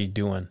 hey, how you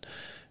doing?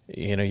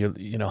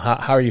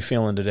 How are you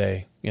feeling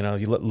today?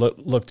 You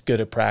looked good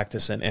at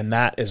practice, and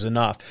that is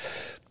enough.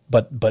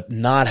 But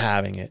not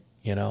having it,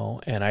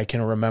 and I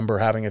can remember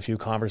having a few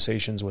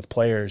conversations with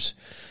players,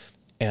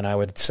 and I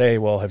would say,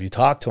 well, have you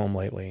talked to him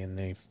lately?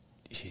 And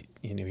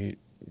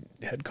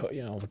head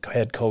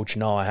coach,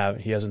 no, I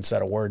haven't. He hasn't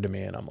said a word to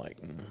me. And I'm like,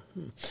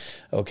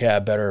 okay, I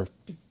better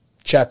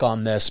check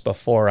on this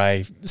before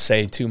I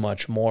say too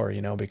much more,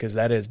 because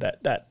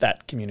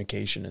that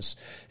communication is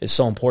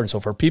so important. So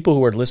for people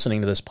who are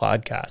listening to this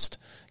podcast,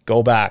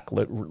 go back,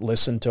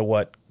 listen to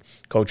what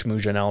Coach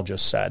Mougenel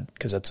just said,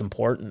 because it's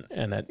important.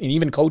 And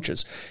even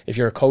coaches, if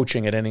you're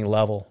coaching at any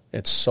level,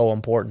 it's so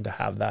important to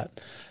have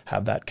that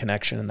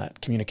connection and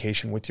that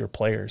communication with your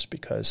players,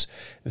 because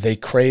they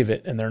crave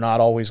it and they're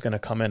not always going to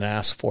come in and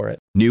ask for it.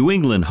 New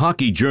England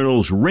Hockey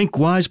Journal's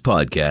Rinkwise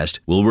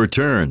podcast will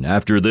return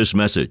after this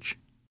message.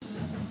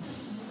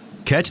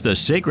 Catch the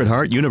Sacred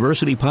Heart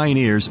University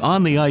Pioneers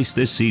on the ice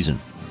this season.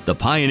 The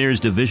Pioneers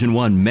Division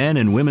I men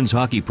and women's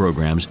hockey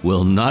programs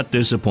will not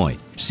disappoint.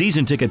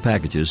 Season ticket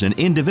packages and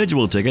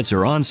individual tickets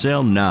are on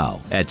sale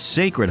now at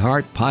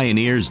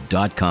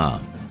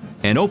sacredheartpioneers.com.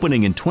 And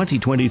opening in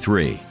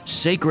 2023,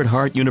 Sacred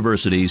Heart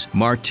University's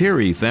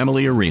Martiri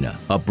Family Arena,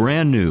 a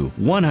brand new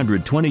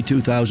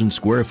 122,000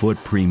 square foot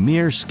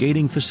premier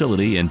skating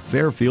facility in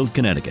Fairfield,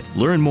 Connecticut.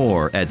 Learn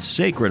more at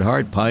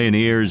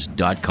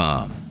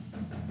sacredheartpioneers.com.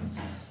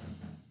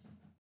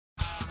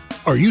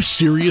 Are you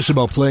serious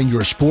about playing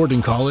your sport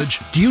in college?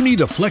 Do you need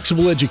a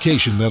flexible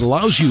education that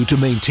allows you to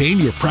maintain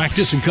your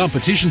practice and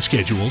competition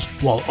schedules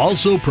while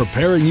also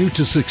preparing you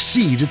to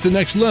succeed at the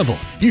next level?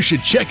 You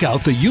should check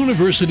out the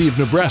University of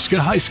Nebraska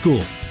High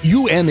School.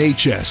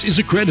 UNHS is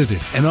accredited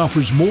and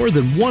offers more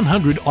than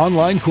 100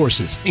 online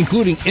courses,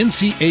 including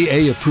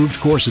NCAA-approved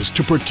courses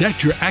to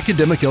protect your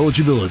academic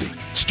eligibility.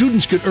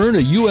 Students could earn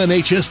a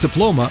UNHS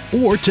diploma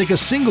or take a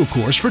single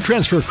course for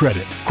transfer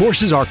credit.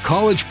 Courses are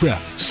college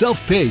prep,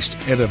 self-paced,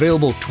 and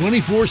available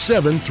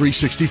 24/7,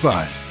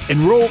 365.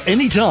 Enroll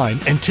anytime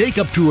and take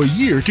up to a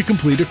year to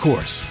complete a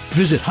course.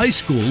 Visit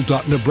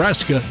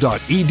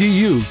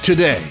highschool.nebraska.edu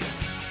today.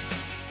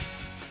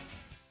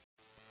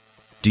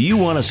 Do you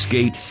want to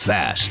skate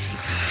fast?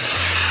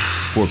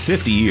 For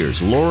 50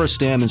 years, Laura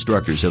Stam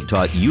instructors have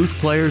taught youth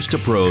players to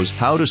pros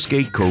how to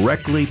skate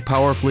correctly,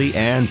 powerfully,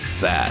 and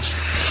fast.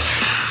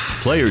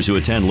 Players who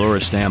attend Laura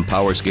Stam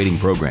power skating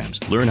programs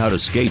learn how to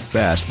skate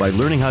fast by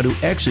learning how to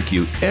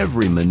execute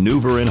every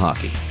maneuver in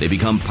hockey. They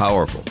become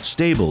powerful,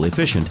 stable,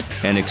 efficient,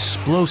 and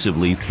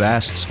explosively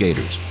fast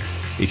skaters.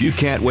 If you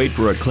can't wait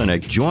for a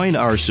clinic, join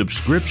our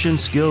subscription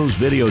skills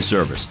video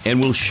service,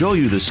 and we'll show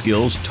you the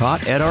skills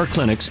taught at our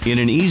clinics in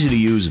an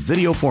easy-to-use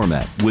video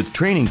format with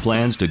training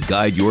plans to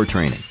guide your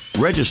training.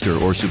 Register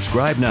or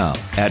subscribe now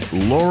at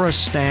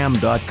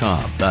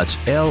laurastam.com. That's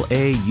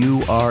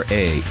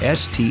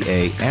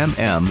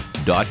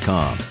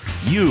LauraStamm.com.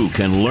 You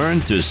can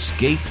learn to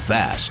skate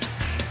fast.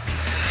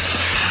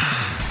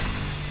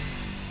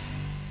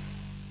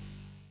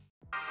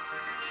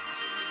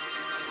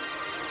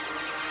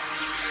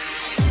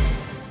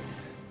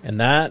 And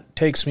that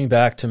takes me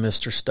back to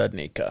Mr.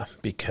 Studnicka,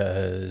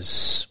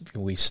 because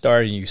you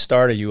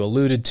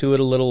alluded to it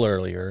a little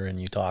earlier,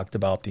 and you talked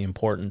about the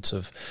importance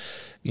of,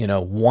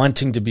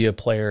 wanting to be a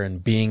player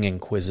and being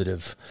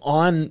inquisitive.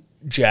 On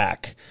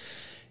Jack,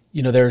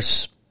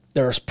 there's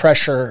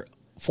pressure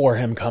for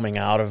him coming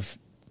out of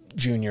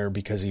junior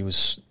because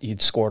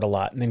he'd scored a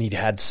lot and then he'd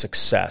had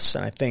success.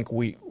 And I think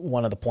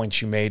one of the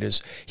points you made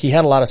is he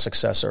had a lot of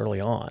success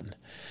early on.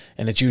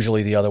 And it's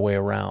usually the other way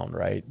around,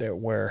 right?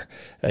 Where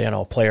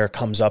a player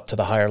comes up to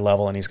the higher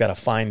level and he's got to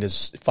find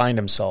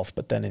himself.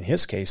 But then in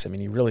his case,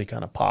 he really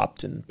kind of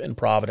popped in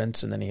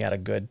Providence, and then he had a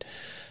good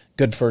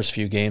first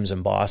few games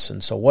in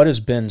Boston. So what has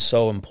been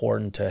so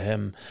important to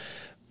him,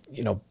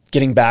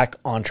 getting back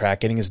on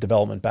track, getting his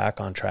development back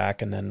on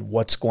track, and then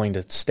what's going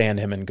to stand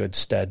him in good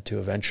stead to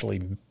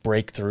eventually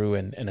break through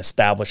and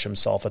establish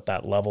himself at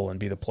that level and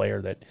be the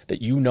player that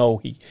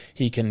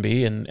he can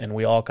be, and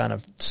we all kind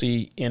of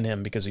see in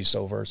him because he's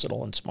so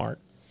versatile and smart.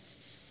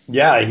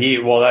 Yeah,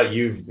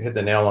 you've hit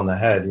the nail on the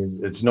head.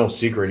 It's no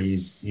secret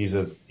he's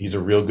a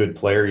real good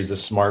player. He's a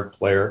smart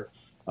player.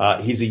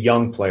 He's a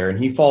young player, and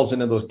he falls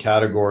into the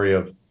category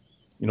of,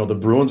 the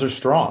Bruins are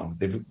strong.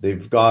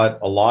 They've got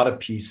a lot of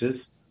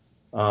pieces.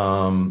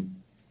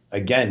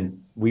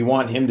 Again, we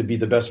want him to be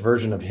the best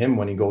version of him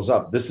when he goes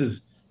up. This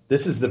is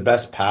the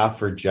best path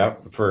for Jack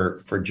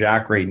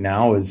right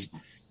now is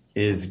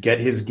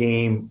get his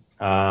game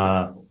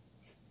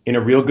in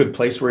a real good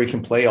place where he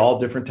can play all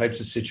different types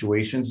of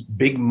situations,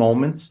 big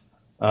moments.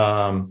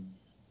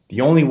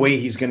 The only way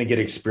he's going to get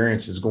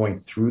experience is going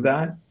through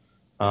that.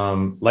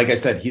 Like I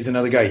said, he's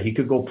another guy. He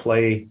could go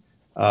play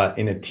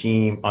on a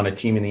team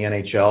in the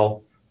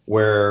NHL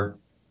where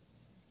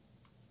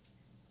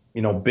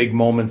big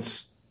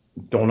moments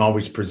don't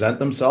always present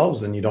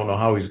themselves and you don't know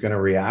how he's going to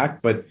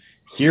react. But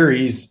here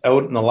he's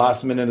out in the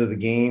last minute of the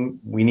game.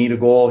 We need a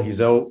goal.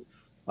 He's out.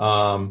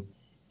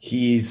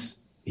 He's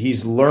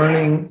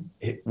learning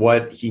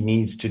what he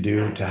needs to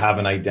do to have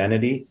an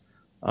identity.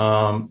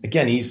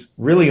 Again, he's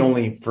really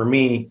only, for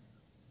me,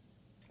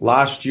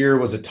 last year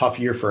was a tough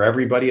year for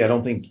everybody. I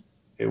don't think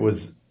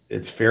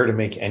it's fair to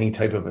make any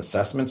type of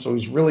assessment. So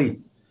this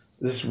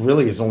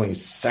really is only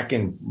his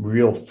second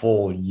real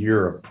full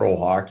year of pro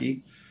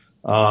hockey.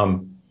 I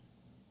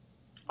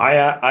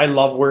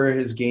love where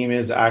his game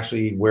is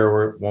actually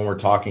when we're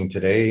talking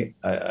today.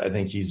 I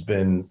think he's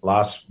been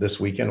this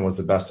weekend was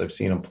the best I've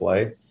seen him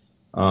play.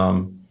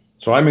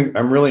 So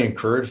I'm really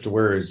encouraged to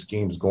where his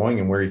game's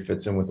going and where he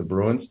fits in with the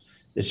Bruins.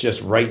 It's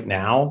just right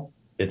now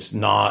there's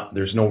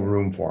no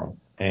room for him,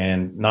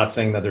 and not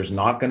saying that there's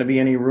not going to be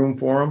any room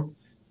for him.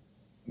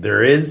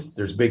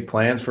 There's big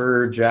plans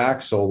for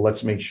Jack. So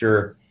let's make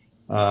sure,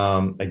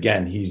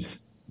 again,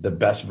 he's the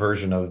best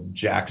version of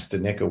Jack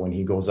Studnicka when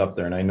he goes up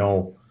there. And I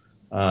know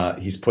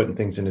he's putting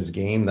things in his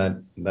game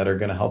that are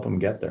going to help him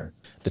get there.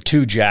 The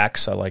two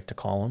Jacks, I like to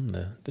call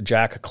them, the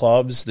Jack of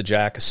clubs, the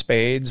Jack of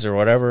spades, or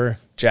whatever,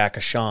 Jack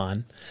of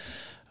Sean.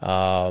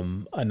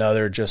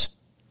 Another just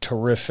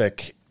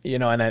terrific,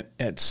 and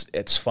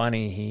it's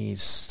funny.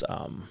 He's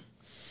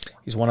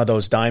one of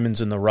those diamonds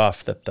in the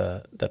rough that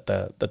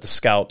the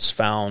scouts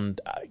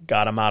found,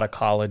 got him out of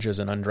college as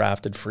an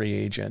undrafted free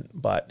agent,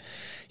 but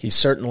he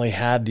certainly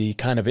had the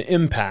kind of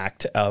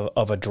impact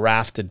of a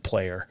drafted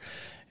player.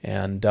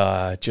 And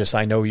I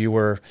know you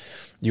were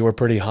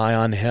pretty high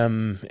on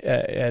him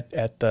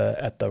at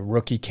the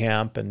rookie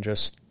camp, and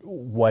just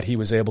what he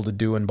was able to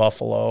do in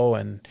Buffalo,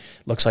 and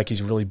looks like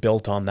he's really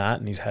built on that,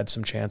 and he's had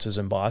some chances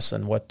in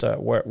Boston.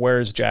 Where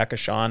is Jack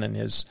Ahcan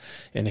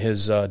in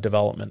his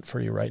development for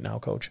you right now,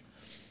 Coach?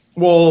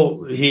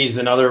 Well, he's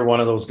another one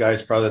of those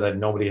guys probably that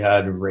nobody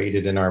had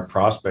rated in our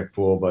prospect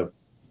pool, but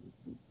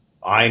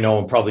I know,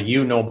 and probably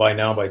you know by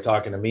now by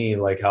talking to me,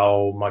 like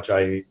how much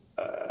I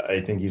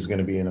think he's going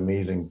to be an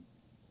amazing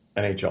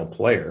NHL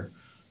player.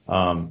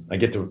 I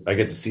get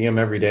to see him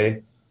every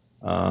day.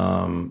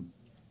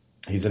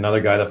 He's another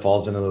guy that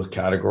falls into the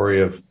category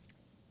of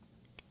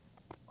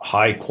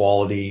high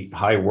quality,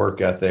 high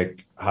work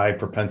ethic, high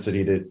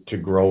propensity to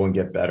grow and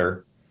get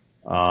better.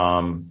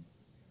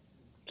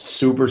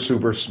 Super,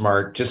 super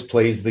smart, just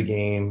plays the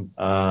game.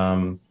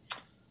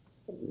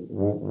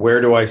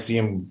 Where do I see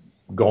him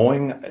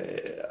going?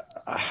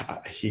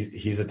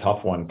 He's a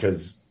tough one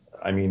because,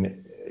 I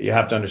mean, you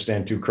have to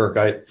understand too, Kirk,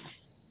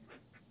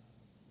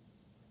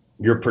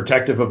 you're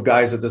protective of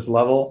guys at this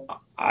level.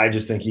 I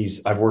just think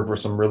I've worked with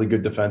some really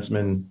good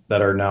defensemen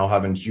that are now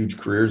having huge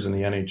careers in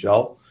the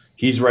NHL.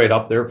 He's right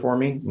up there for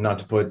me, not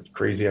to put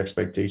crazy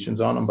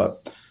expectations on him,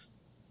 but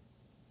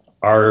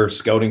our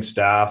scouting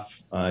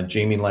staff,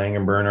 Jamie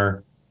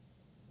Langenbrunner,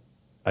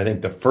 I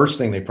think the first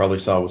thing they probably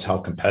saw was how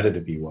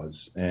competitive he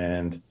was.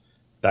 And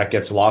that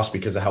gets lost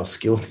because of how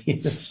skilled he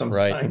is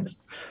sometimes.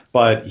 Right.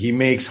 But he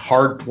makes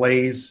hard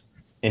plays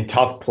in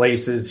tough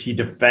places. He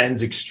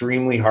defends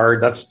extremely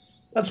hard. That's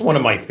one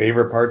of my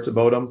favorite parts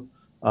about him.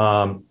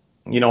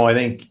 I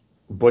think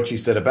Butchie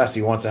said it best.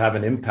 He wants to have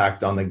an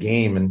impact on the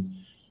game. And,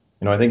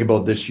 I think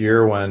about this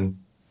year when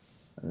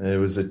it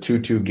was a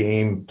 2-2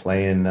 game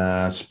playing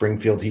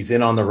Springfield. He's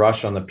in on the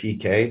rush on the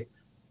PK,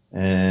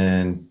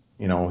 and,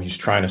 he's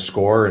trying to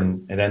score,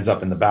 and it ends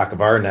up in the back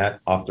of our net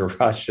off the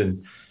rush.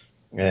 And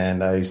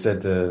I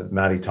said to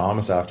Matty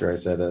Thomas after, I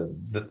said,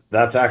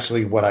 that's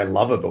actually what I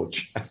love about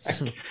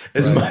Jack.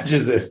 As much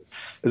as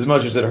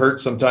it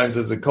hurts sometimes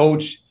as a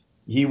coach,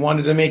 he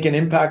wanted to make an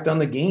impact on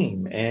the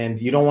game, and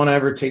you don't want to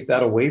ever take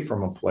that away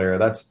from a player.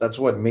 That's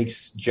what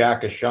makes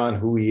Jack Ahcan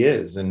who he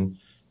is, and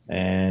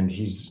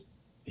he's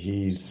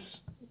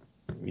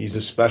a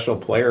special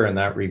player in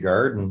that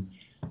regard. And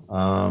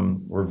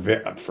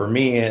for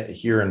me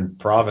here in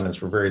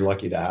Providence, we're very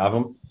lucky to have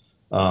him.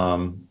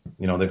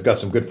 They've got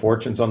some good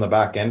fortunes on the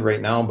back end right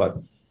now, but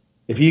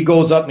if he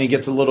goes up and he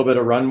gets a little bit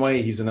of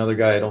runway, he's another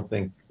guy I don't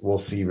think we'll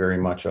see very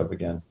much of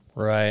again.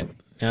 Right.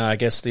 Yeah, I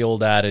guess the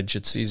old adage,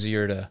 it's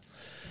easier to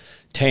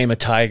tame a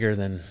tiger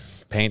than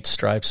paint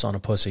stripes on a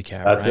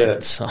pussycat. That's right?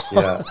 it. So,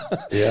 yeah,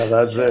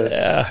 that's it.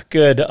 Yeah,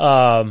 good.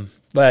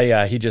 But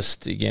yeah, he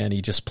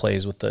just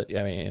plays with the.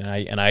 I mean,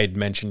 and I had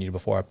mentioned you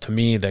before. To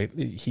me, that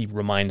he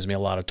reminds me a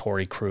lot of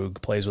Torrey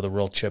Krug. Plays with a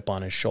real chip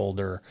on his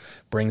shoulder.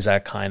 Brings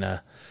that kind of.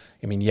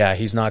 I mean, yeah,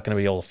 he's not going to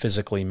be able to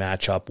physically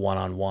match up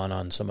one-on-one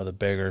on some of the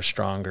bigger,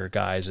 stronger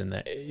guys in the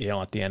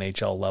at the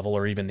NHL level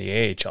or even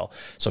the AHL.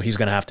 So he's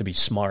going to have to be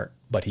smart,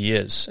 but he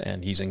is,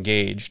 and he's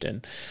engaged,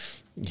 and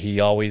he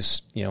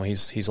always,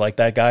 he's like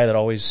that guy that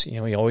always,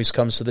 he always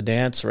comes to the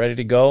dance ready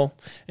to go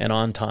and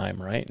on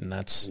time, right? And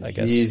that's, I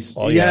guess,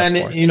 all you ask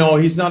for.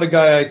 He's not a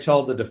guy I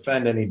tell to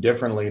defend any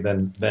differently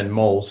than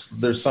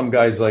most. There's some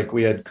guys like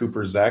we had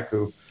Cooper Zek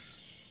who,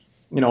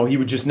 he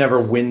would just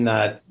never win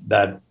that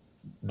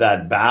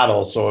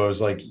battle. So it was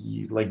like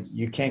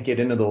you can't get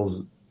into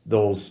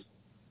those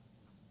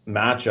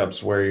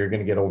matchups where you're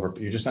going to get over.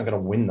 You're just not going to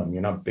win them.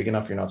 You're not big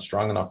enough. You're not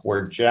strong enough.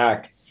 Where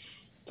Jack,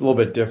 it's a little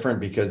bit different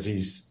because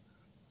he's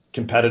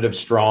competitive,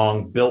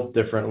 strong, built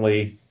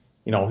differently.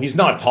 He's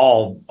not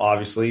tall,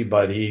 obviously,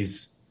 but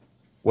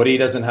what he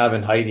doesn't have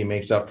in height, he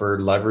makes up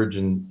for leverage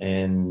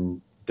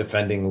and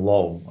defending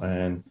low.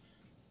 And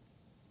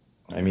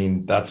I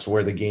mean, that's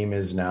where the game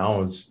is now.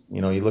 Is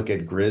you look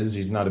at Grizz,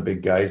 he's not a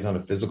big guy, he's not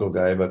a physical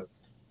guy, but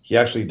he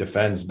actually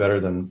defends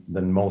better than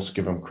most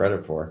give him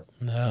credit for.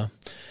 Yeah,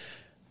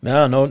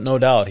 no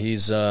doubt.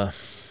 He's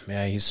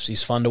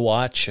fun to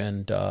watch,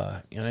 and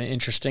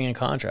interesting in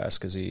contrast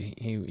because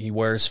he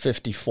wears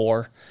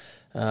 54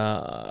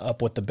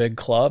 up with the big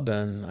club,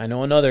 and I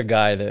know another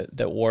guy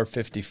that wore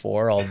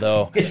 54,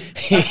 although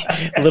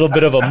a little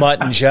bit of a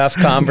Mutt and Jeff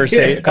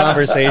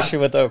conversation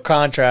with the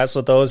contrast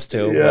with those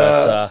two.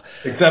 Yeah. But,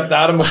 except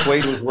Adam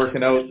McQuaid was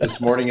working out this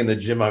morning in the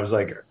gym. I was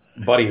like,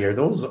 buddy, are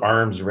those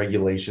arms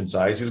regulation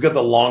size? He's got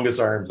the longest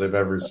arms I've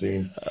ever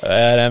seen.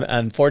 And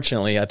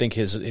unfortunately, I think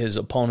his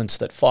opponents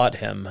that fought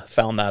him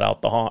found that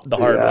out the hard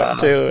way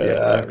too.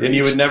 Yeah, and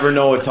you would never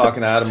know it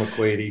talking to Adam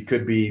McQuaid. He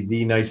could be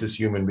the nicest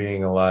human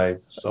being alive.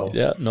 So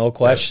yeah, no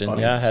question.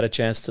 Yeah, I had a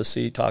chance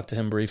to talk to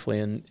him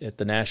briefly at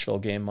the Nashville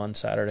game on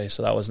Saturday,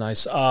 so that was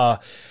nice.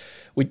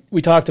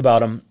 We talked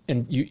about him,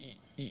 and you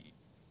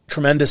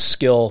tremendous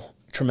skill,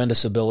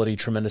 tremendous ability,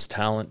 tremendous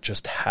talent.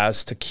 Just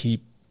has to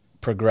keep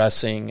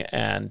progressing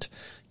and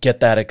get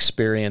that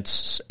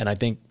experience, and I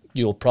think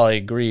you'll probably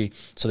agree,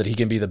 so that he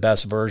can be the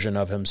best version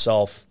of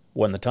himself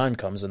when the time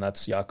comes, and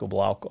that's Jakub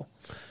Lauko,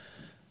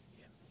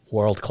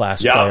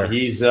 world-class player.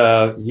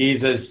 Yeah,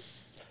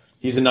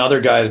 he's another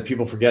guy that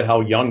people forget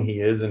how young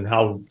he is and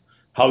how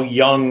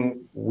young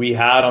we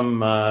had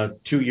him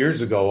 2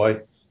 years ago.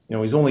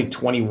 he's only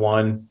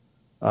 21.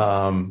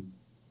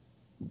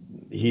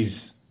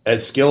 He's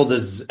as skilled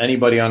as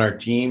anybody on our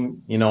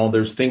team.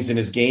 There's things in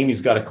his game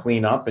he's got to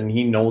clean up, and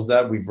he knows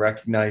that. We've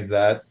recognized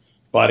that.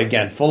 But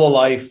again, full of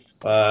life.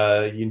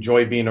 You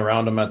enjoy being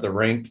around him at the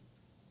rink.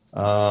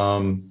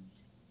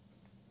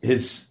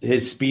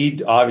 His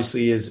speed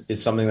obviously is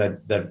something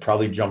that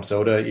probably jumps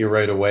out at you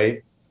right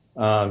away.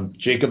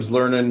 Jacob's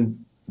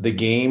learning the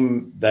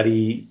game that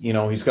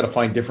he's got to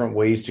find different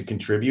ways to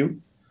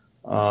contribute.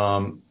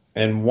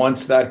 And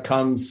once that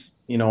comes,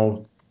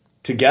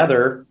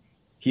 together,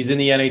 he's in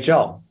the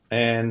NHL.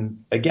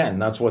 And again,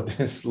 that's what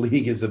this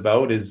league is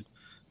about, is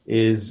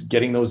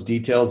getting those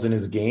details in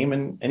his game,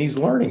 and he's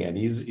learning it.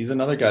 He's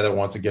another guy that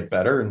wants to get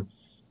better. And,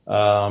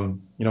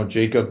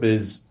 Jacob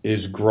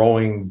is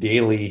growing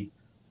daily,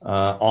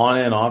 on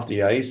and off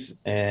the ice.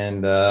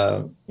 And,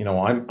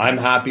 I'm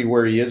happy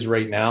where he is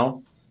right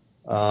now.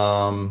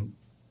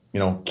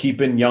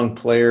 Keeping young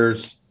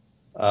players,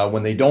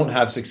 when they don't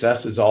have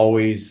success is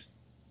always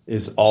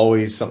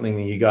something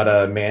that you got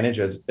to manage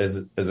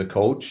as a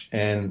coach.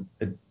 And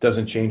it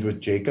doesn't change with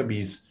Jacob.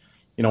 He's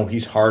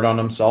hard on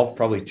himself,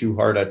 probably too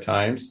hard at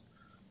times.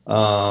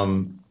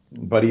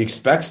 But he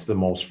expects the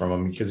most from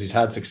him because he's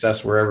had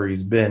success wherever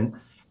he's been.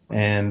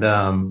 And,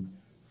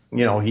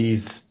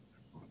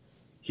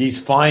 he's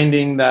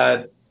finding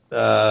that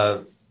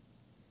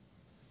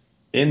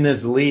in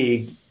this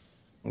league,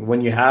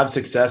 when you have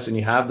success and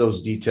you have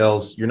those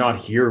details, you're not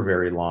here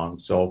very long.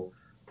 So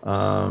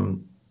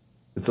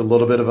it's a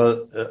little bit of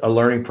a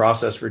learning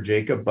process for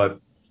Jacob,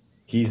 but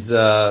he's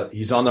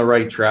on the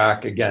right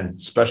track. Again,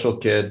 special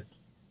kid,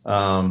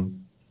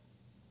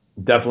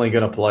 definitely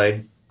going to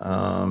play.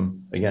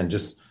 Again,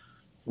 just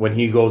when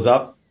he goes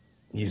up,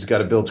 he's got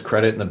to build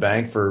credit in the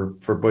bank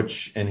for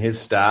Butch and his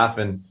staff.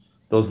 And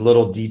those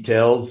little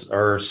details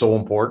are so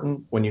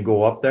important when you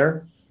go up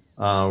there.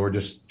 We're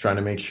just trying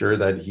to make sure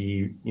that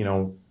he,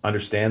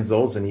 understands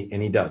those, and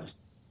he does.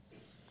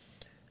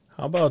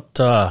 How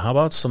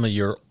about some of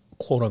your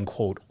quote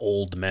unquote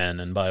old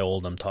men? And by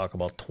old, I'm talking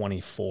about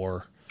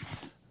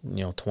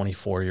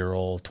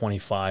 24-year-old,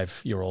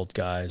 25-year-old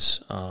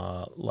guys,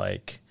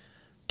 like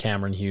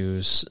Cameron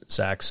Hughes,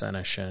 Zach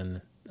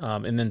Senyshyn,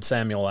 and then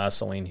Samuel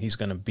Asselin.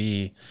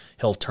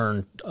 He'll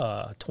turn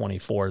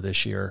 24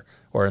 this year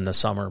or in the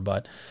summer.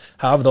 But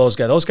how have those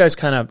guys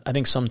kind of, I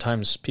think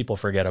sometimes people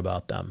forget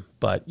about them.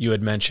 But you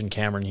had mentioned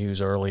Cameron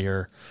Hughes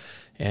earlier,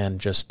 and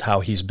just how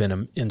he's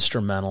been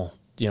instrumental,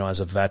 as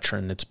a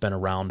veteran. It's been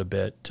around a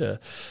bit to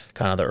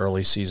kind of the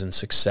early season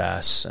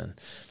success. And,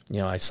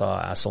 I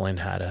saw Asselin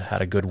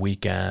had a good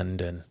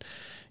weekend, and,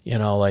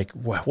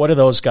 what do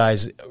those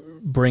guys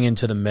bring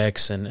into the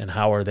mix, and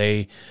how are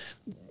they,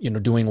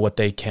 doing what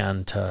they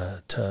can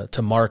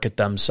to market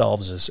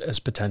themselves as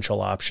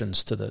potential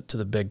options to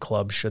the big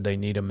clubs should they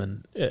need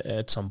them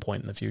at some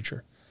point in the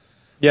future?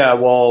 Yeah,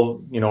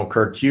 well,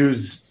 Kirk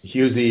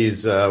Hughesy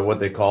is what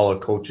they call a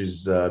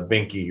coach's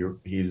binky.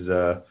 He's,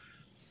 I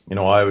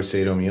always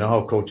say to him,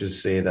 how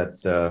coaches say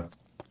that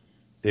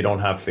they don't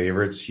have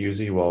favorites,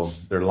 Hughesy? Well,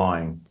 they're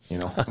lying,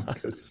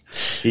 because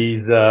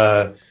he's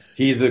a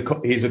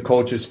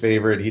coach's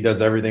favorite. He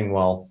does everything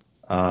well.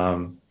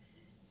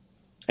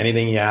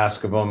 Anything you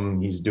ask of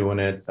him, he's doing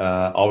it.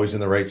 Always in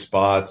the right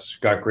spots.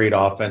 Got great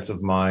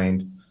offensive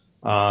mind.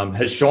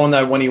 Has shown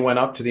that when he went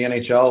up to the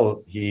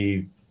NHL,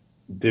 he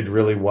did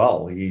really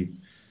well.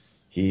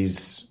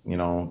 He's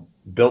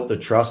built the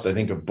trust, I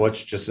think, of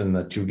Butch just in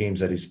the 2 games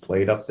that he's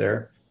played up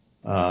there,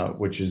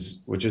 which is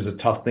a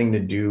tough thing to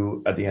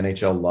do at the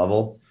NHL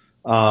level.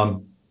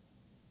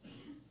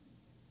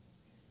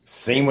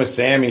 Same with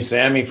Sammy.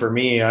 Sammy, for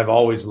me, I've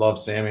always loved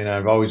Sammy, and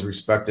I've always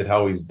respected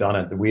how he's done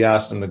it. We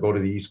asked him to go to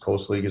the East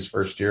Coast League his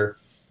first year,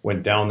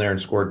 went down there and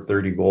scored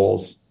 30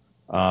 goals.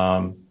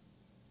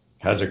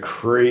 Has a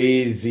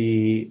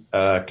crazy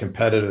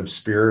competitive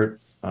spirit.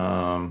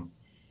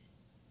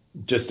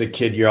 Just a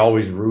kid you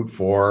always root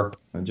for.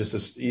 And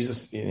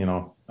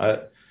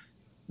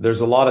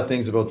there's a lot of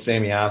things about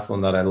Sammy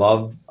Asselin that I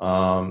love.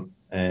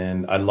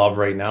 And I love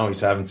right now he's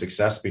having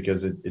success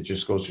because it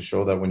just goes to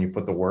show that when you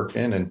put the work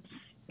in and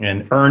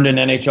earned an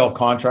NHL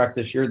contract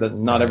this year, that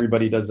not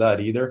everybody does that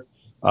either.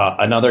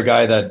 Another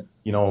guy that,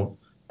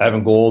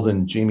 Evan Gold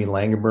and Jamie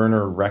Langenburn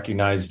are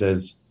recognized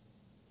as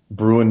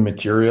Bruin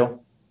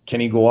material. Can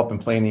he go up and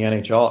play in the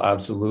NHL?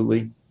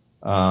 Absolutely.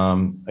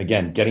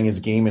 Again, getting his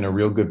game in a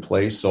real good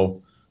place.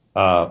 So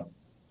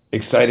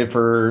excited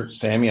for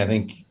Sammy. I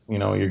think, you're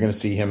going to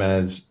see him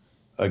as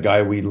a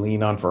guy we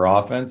lean on for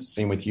offense.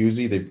 Same with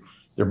Hughesy.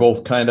 They're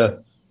both kind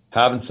of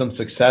having some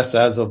success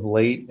as of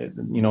late.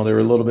 They were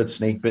a little bit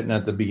snake bitten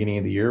at the beginning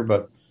of the year,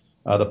 but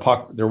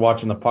they're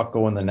watching the puck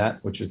go in the net,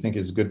 which I think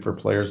is good for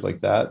players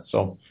like that.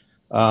 So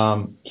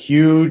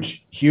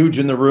huge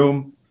in the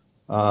room.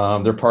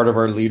 They're part of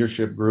our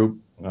leadership group.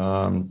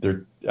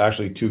 They're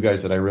actually 2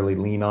 guys that I really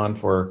lean on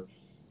for,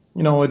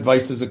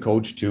 advice as a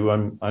coach too.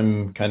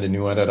 I'm kind of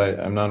new at it.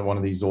 I'm not one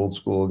of these old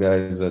school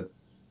guys that,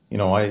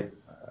 I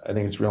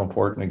think it's real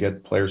important to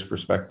get players'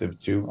 perspective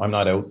too. I'm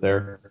not out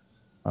there.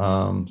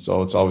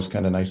 So it's always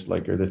kind of nice, are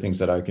there things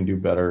that I can do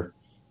better?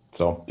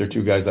 So they're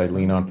two guys I'd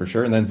lean on for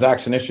sure. And then Zach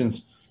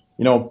Senyshyn's,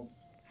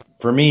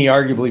 for me,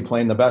 arguably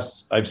playing the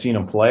best I've seen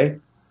him play,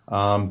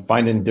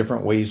 finding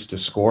different ways to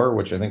score,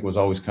 which I think was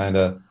always kind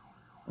of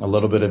a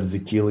little bit of his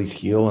Achilles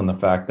heel, and the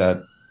fact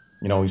that,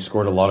 he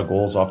scored a lot of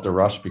goals off the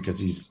rush because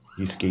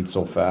he skates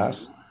so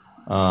fast.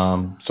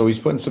 So he's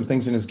putting some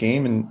things in his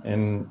game,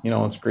 and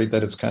it's great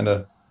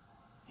that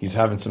he's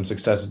having some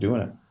success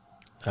doing it.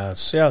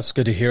 It's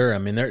good to hear. I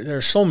mean,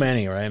 there's so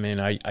many, right? I mean,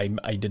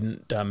 I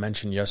didn't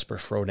mention Jesper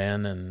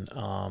Frodin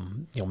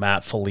and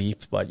Matt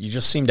Philippe, but you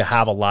just seem to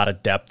have a lot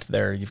of depth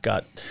there. You've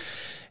got,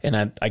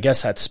 and I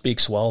guess that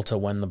speaks well to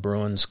when the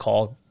Bruins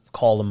call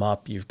them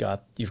up. You've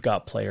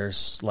got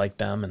players like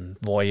them and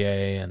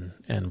Voyer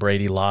and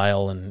Brady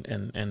Lyle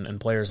and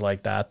players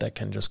like that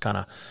can just kind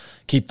of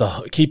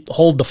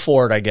hold the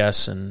fort, I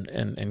guess,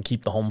 and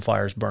keep the home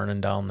fires burning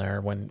down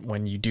there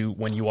when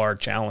you are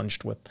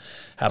challenged with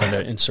having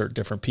to insert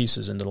different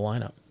pieces into the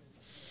lineup.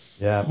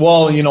 Yeah,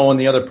 well, and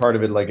the other part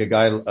of it, like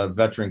a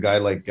veteran guy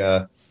like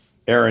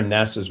Aaron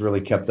Ness has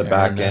really kept the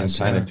back end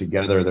kind of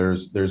together.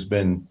 There's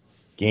been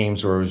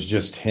games where it was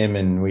just him,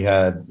 and we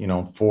had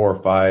 4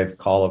 or 5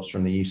 call-ups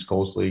from the East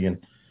Coast League,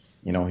 and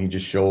he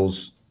just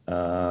shows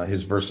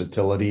his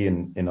versatility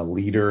and a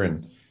leader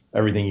and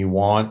everything you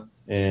want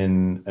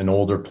in an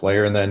older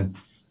player. And then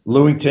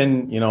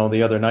Lewington,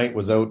 the other night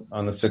was out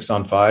on the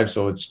 6-on-5,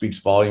 so it speaks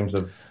volumes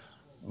of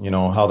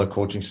how the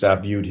coaching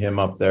staff viewed him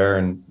up there,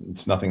 and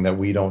it's nothing that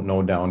we don't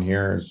know down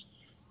here.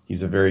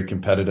 He's a very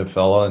competitive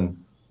fella, and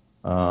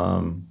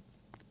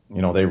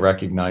they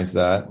recognize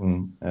that,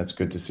 and that's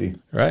good to see.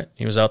 Right.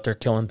 He was out there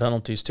killing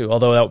penalties too.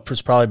 Although that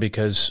was probably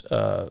because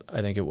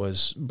I think it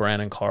was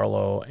Brandon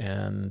Carlo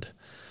and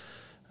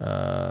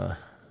I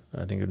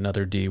think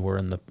another D were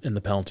in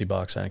the penalty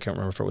box. I can't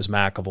remember if it was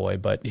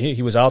McAvoy, but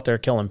he was out there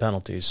killing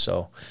penalties.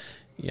 So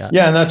yeah.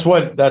 Yeah, and that's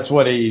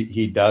what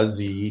he does.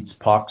 He eats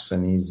pucks,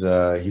 and he's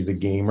a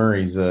gamer.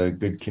 He's a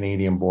good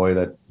Canadian boy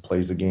that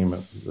plays the game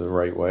the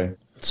right way.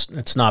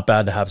 It's not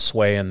bad to have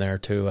Sway in there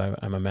too.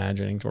 I'm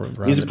imagining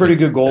he's a pretty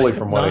good goalie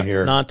from what I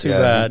hear. Not too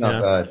bad. He's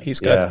not bad.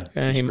 He's got.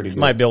 He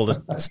might be able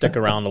to stick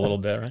around a little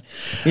bit, right?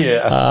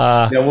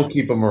 Yeah. We'll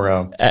keep him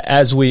around.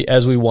 As we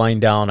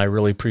wind down, I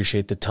really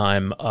appreciate the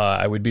time.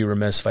 I would be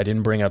remiss if I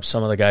didn't bring up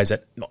some of the guys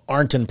that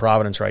aren't in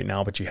Providence right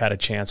now, but you've had a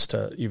chance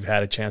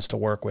to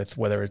work with,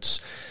 whether it's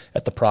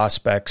at the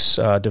Prospects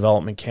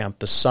development camp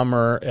this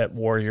summer at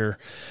Warrior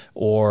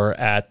or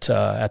at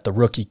the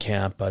rookie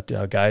camp.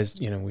 But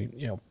guys,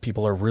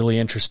 people are really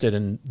interested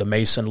in the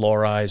Mason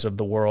Lorais of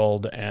the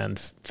world and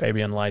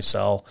Fabian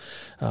Lysell.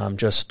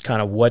 Just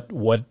kind of what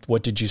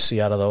did you see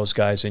out of those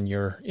guys in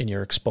your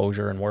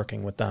exposure and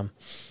working with them?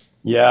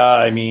 Yeah,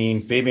 I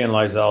mean, Fabian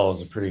Lysell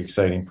is a pretty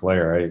exciting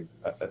player.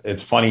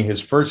 It's funny. His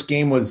first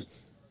game was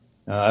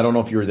I don't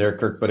know if you were there,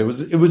 Kirk, but it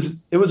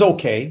was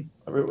okay.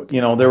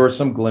 There were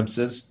some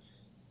glimpses,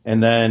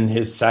 and then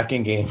his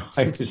second game,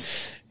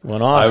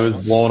 went off. I was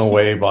blown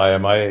away by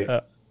him.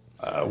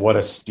 What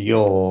a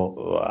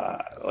steal!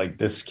 Like,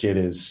 this kid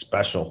is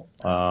special.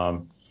 I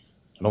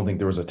don't think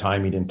there was a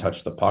time he didn't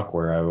touch the puck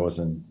where I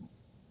wasn't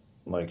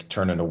like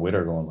turning to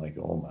Witter going like,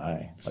 oh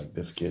my, like,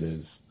 this kid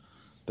is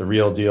the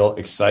real deal.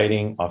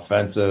 Exciting,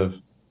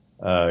 offensive,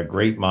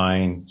 great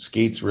mind,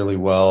 skates really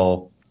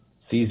well,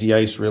 sees the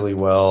ice really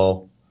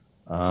well.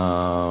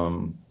 Yeah,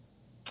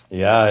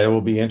 it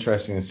will be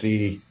interesting to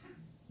see.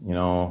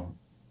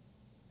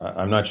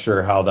 I'm not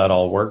sure how that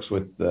all works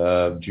with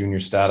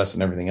junior status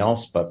and everything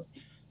else, but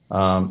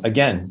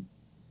again,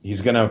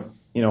 he's going to,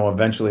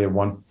 eventually at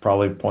one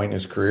probably point in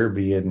his career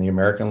be in the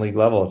American League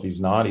level. If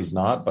he's not, he's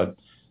not. But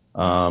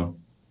I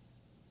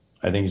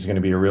think he's going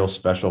to be a real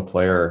special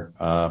player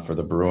for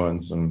the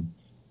Bruins, and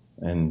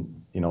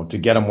to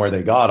get him where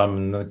they got him,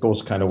 and that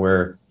goes kind of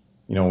where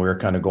we were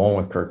kind of going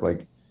with Kirk.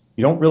 Like,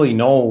 you don't really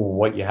know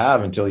what you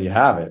have until you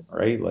have it,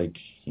 right? Like,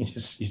 you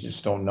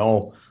just don't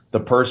know the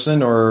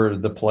person or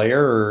the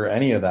player or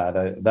any of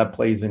that. That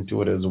plays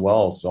into it as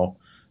well. So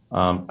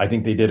I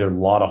think they did a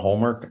lot of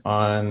homework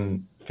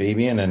on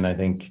Fabian, and I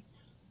think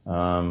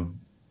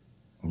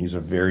he's a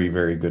very,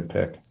 very good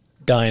pick.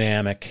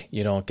 Dynamic.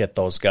 You don't get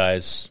those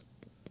guys.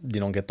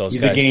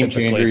 He's a game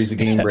changer. He's a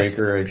game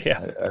breaker.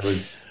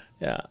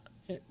 Yeah.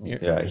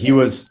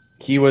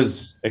 He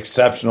was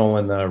exceptional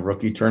in the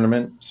rookie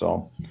tournament.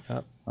 So,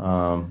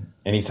 and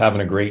he's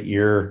having a great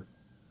year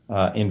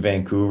in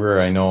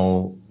Vancouver. I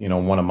know,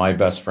 one of my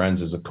best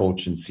friends is a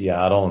coach in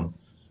Seattle, and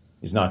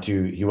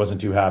he wasn't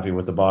too happy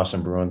with the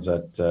Boston Bruins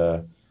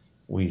that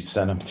we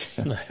sent him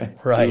to.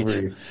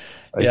 Right.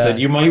 I said,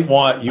 you might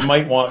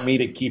want me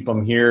to keep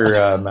him here,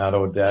 Matt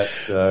Odette,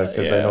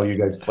 because I know you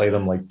guys play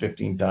them like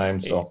 15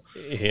 times. So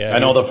I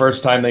know the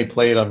first time they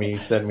played him, he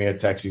sent me a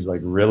text. He's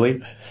like,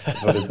 really?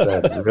 That's what it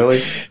said.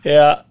 Really?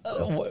 Yeah.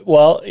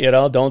 Well,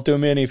 don't do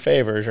me any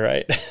favors,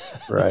 right?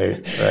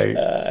 Right.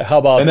 How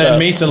about? And then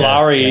Mason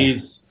Lowry?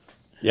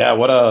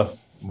 What a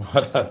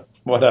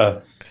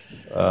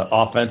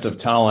offensive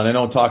talent. I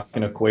know,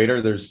 talking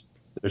Equator, there's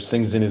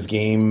things in his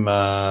game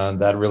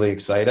that really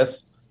excite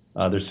us.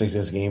 There's things in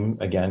his game,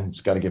 again,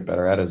 he's got to get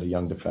better at as a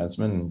young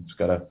defenseman, and he's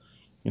got to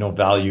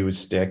value his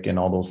stick and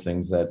all those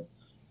things that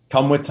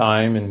come with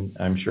time, and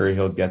I'm sure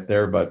he'll get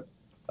there. But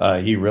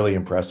he really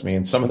impressed me,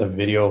 and some of the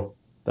video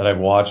that I've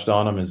watched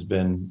on him has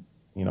been,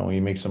 he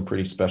makes some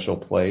pretty special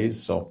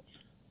plays. So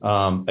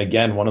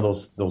again, one of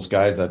those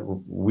guys that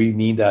we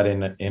need that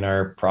in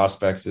our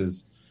prospects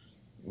is,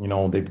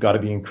 they've got to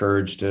be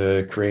encouraged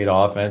to create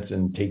offense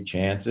and take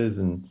chances,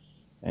 and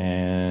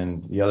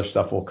the other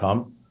stuff will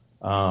come.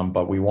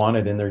 But we want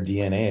it in their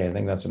DNA. I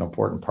think that's an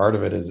important part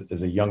of it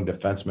as a young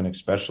defenseman,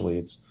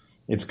 especially.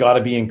 It's got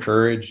to be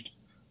encouraged.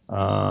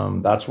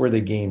 That's where the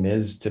game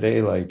is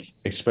today. Like,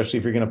 especially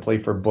if you're going to play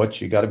for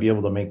Butch, you got to be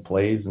able to make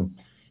plays. And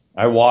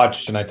I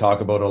watched, and I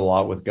talk about it a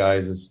lot with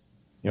guys, is,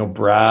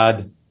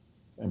 Brad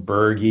and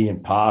Bergie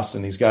and Pass,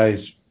 and these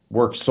guys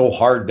work so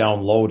hard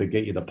down low to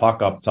get you the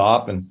puck up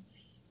top. And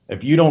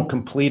if you don't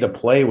complete a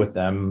play with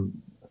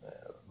them,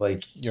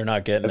 like, you're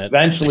not getting it.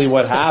 Eventually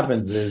what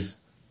happens is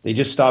they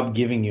just stop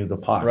giving you the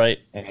puck. Right.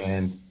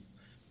 And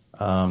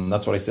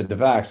that's what I said to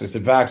Vax. I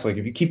said, Vax, like,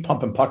 if you keep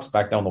pumping pucks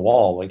back down the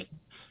wall, like,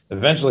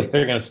 eventually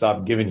they're going to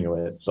stop giving you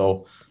it.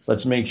 So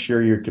let's make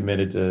sure you're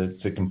committed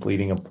to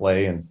completing a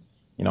play and,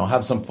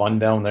 have some fun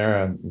down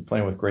there and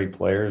playing with great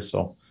players.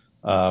 So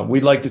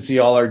we'd like to see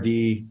all our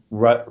D,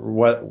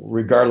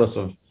 regardless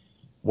of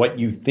what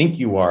you think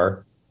you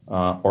are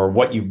or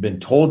what you've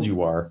been told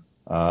you are.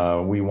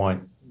 We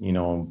want,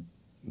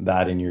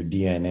 that in your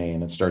DNA,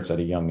 and it starts at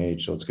a young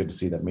age. So it's good to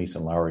see that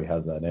Mason Lowry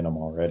has that in him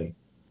already.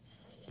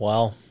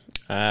 Well,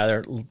 there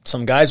are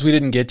some guys we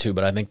didn't get to,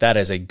 but I think that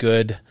is a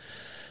good,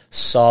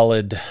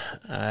 solid,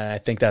 I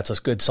think that's a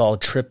good,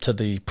 solid trip to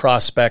the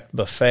prospect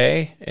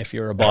buffet if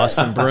you're a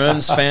Boston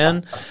Bruins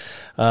fan.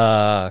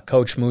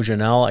 Coach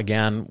Mougenel,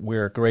 again,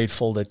 we're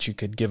grateful that you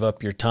could give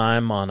up your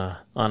time on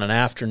an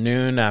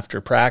afternoon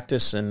after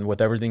practice and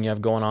with everything you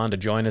have going on to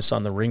join us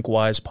on the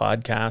Rinkwise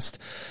podcast.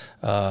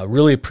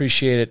 Really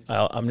appreciate it.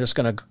 I'm just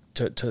going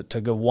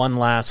to go one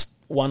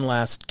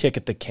last kick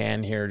at the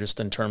can here, just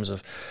in terms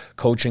of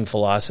coaching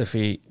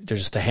philosophy,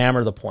 just to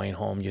hammer the point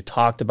home. You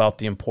talked about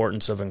the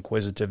importance of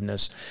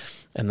inquisitiveness,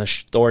 and the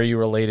story you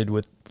related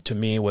to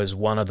me was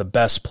one of the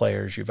best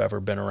players you've ever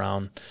been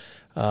around,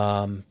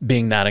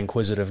 being that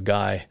inquisitive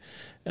guy.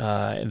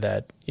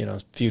 That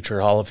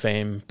future Hall of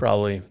Fame,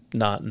 probably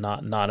not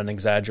an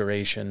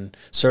exaggeration.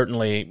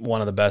 Certainly one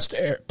of the best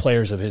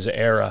players of his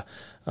era,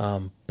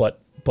 but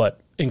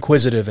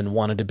inquisitive and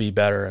wanted to be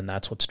better, and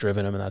that's what's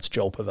driven him, and that's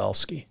Joe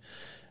Pavelski.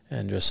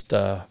 And just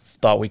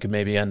thought we could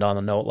maybe end on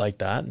a note like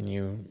that.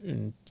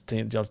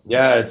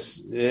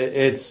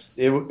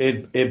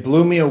 It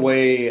blew me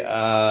away.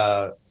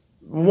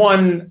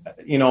 One,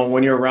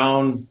 when you're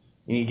around,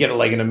 you get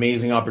like an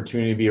amazing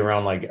opportunity to be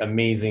around like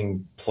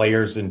amazing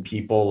players and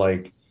people.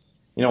 Like,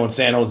 in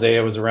San Jose,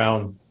 I was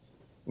around,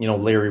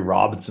 Larry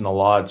Robinson a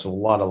lot. So a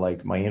lot of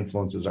like my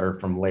influences are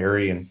from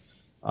Larry, and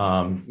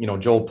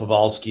Joel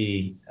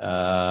Pavelski,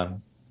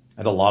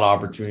 had a lot of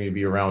opportunity to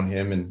be around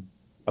him, and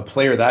a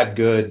player that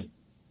good,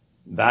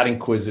 that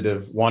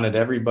inquisitive, wanted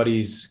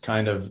everybody's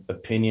kind of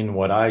opinion,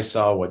 what I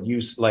saw, what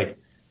you like.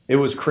 It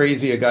was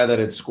crazy. A guy that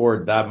had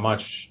scored that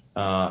much,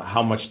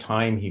 how much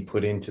time he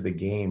put into the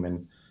game.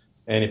 And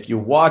if you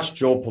watch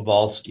Joel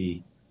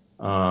Pavelski,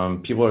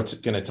 people are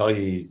going to tell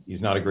you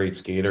he's not a great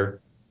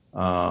skater.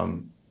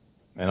 And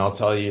I'll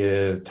tell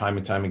you time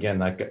and time again,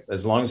 that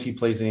as long as he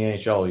plays in the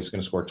NHL, he's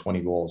going to score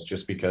 20 goals,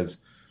 just because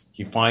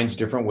he finds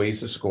different ways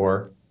to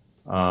score.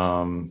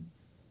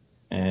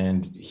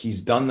 And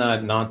he's done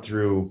that not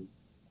through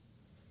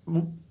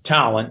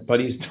talent, but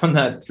he's done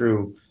that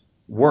through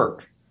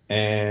work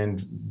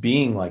and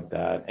being like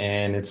that.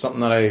 And it's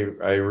something that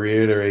I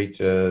reiterate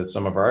to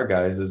some of our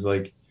guys is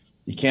like,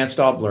 you can't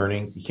stop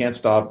learning. You can't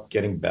stop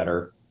getting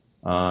better.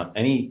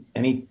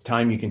 Any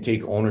time you can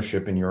take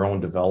ownership in your own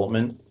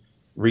development,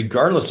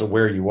 regardless of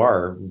where you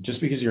are,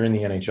 just because you're in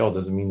the NHL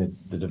doesn't mean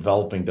that the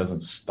developing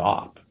doesn't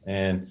stop.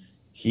 And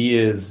he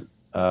is,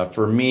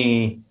 for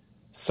me,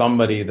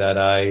 somebody that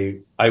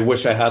I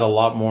wish I had a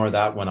lot more of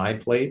that when I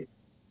played.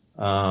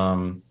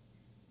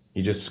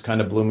 He just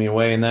kind of blew me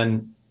away. And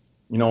then,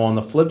 on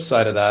the flip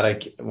side of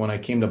that, when I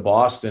came to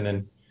Boston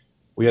and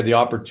we had the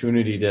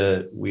opportunity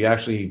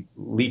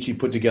Leachy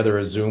put together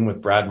a Zoom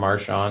with Brad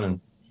Marchand and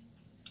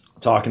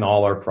talking to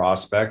all our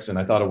prospects. And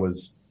I thought it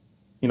was,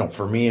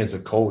 for me as a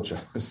coach, I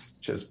was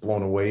just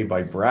blown away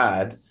by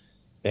Brad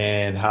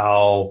and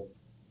how,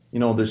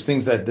 there's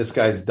things that this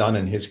guy's done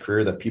in his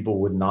career that people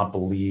would not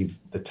believe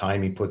the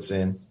time he puts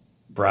in,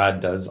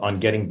 Brad does, on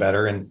getting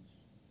better. And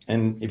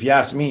if you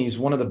ask me, he's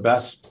one of the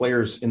best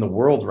players in the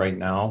world right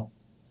now.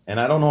 And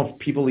I don't know if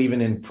people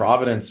even in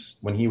Providence,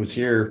 when he was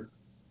here,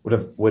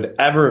 would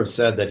ever have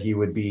said that he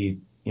would be,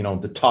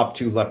 the top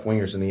two left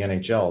wingers in the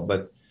NHL.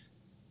 But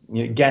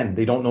again,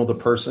 they don't know the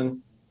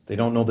person. They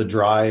don't know the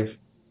drive.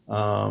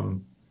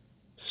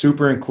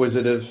 Super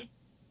inquisitive.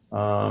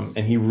 And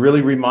he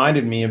really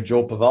reminded me of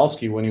Joe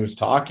Pavelski when he was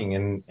talking,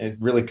 and it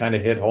really kind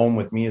of hit home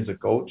with me as a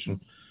coach.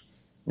 And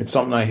it's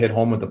something I hit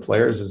home with the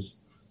players is,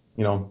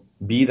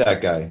 be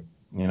that guy.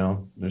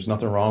 There's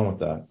nothing wrong with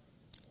that.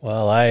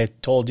 Well, I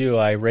told you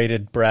I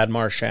rated Brad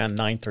Marchand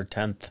 9th or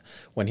 10th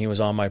when he was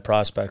on my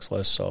prospects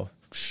list, so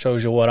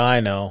shows you what I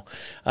know.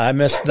 I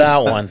missed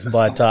that one,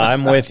 but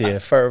I'm with you.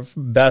 For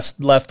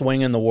best left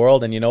wing in the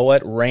world, and you know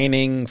what?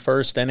 Reigning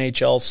first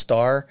NHL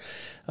star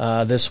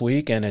this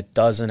week, and it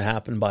doesn't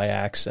happen by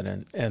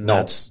accident. And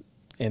that's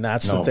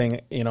the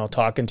thing,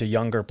 talking to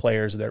younger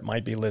players that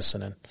might be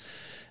listening.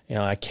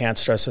 I can't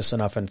stress this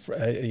enough. And,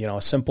 a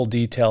simple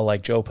detail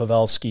like Joe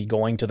Pavelski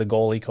going to the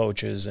goalie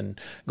coaches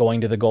and going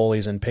to the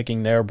goalies and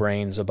picking their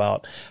brains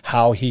about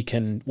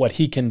what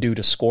he can do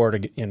to score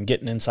and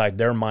getting inside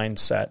their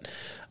mindset.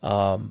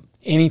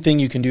 Anything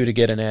you can do to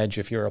get an edge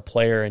if you're a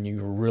player and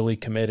you're really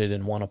committed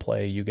and want to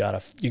play, you gotta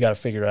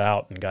figure it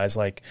out. And guys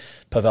like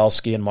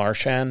Pavelski and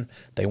Marchand,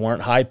 they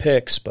weren't high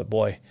picks, but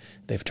boy,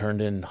 they've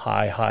turned in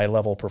high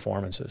level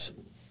performances.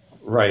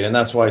 Right, and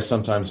that's why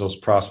sometimes those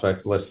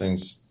prospect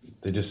listings,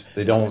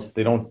 they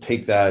don't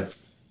take the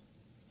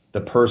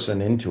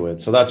person into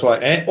it. So that's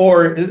why,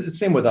 or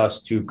same with us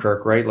too,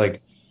 Kirk, right?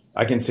 Like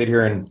I can sit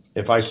here and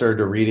if I started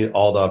to read it,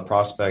 all the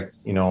prospect,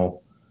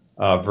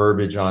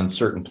 verbiage on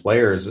certain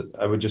players,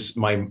 I would just,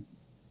 my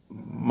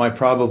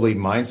probably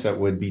mindset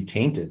would be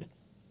tainted,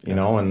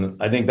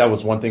 and I think that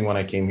was one thing when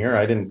I came here,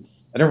 I didn't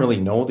really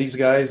know these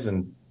guys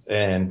and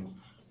it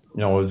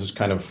was just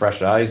kind of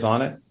fresh eyes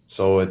on it.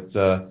 So it's,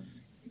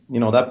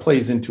 that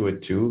plays into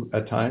it too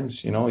at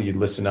times. You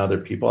listen to other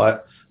people.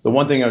 The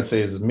one thing I would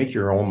say is make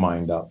your own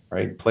mind up,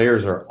 right?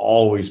 Players are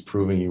always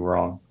proving you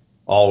wrong.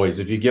 Always.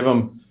 If you give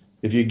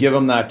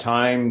them that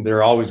time,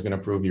 they're always going to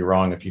prove you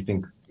wrong if you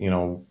think,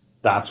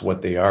 that's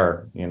what they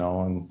are,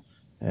 and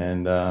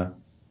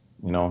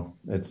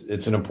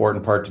it's an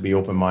important part to be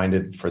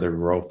open-minded for their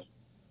growth.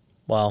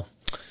 Wow.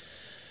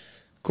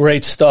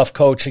 Great stuff,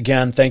 Coach.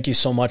 Again, thank you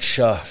so much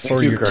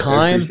for your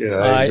time.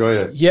 I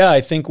enjoyed it. Yeah,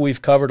 I think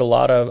we've covered a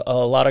lot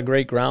of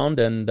great ground,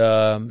 and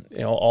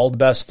all the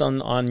best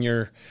on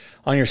your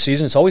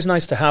season. It's always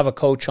nice to have a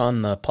coach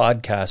on the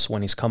podcast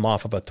when he's come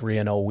off of a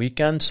 3-0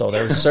 weekend. So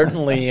there's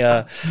certainly.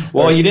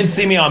 Well, you didn't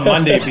see me on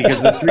Monday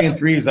because the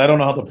 3-3s. I don't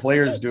know how the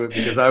players do it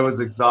because I was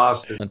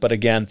exhausted. But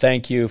again,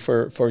 thank you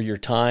for your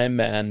time,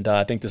 and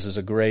I think this is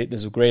a great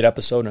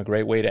episode and a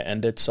great way to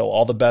end it. So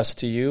all the best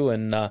to you,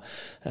 and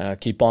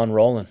keep on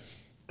rolling.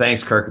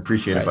 Thanks, Kirk.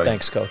 Appreciate it, buddy.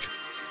 Thanks, Coach.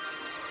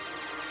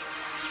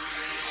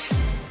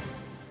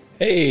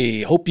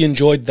 Hey, hope you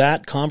enjoyed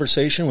that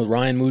conversation with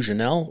Ryan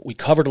Mougenel. We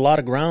covered a lot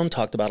of ground,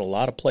 talked about a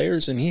lot of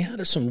players, and he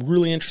had some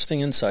really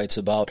interesting insights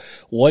about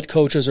what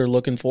coaches are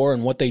looking for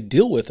and what they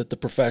deal with at the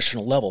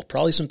professional level.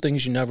 Probably some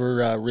things you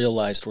never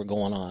realized were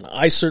going on.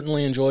 I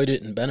certainly enjoyed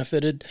it and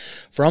benefited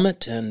from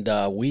it, and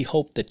we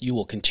hope that you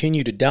will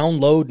continue to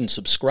download and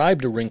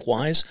subscribe to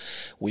Rinkwise.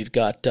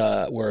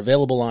 We're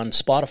available on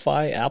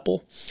Spotify,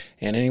 Apple,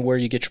 and anywhere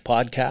you get your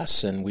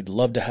podcasts, and we'd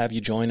love to have you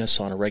join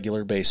us on a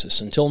regular basis.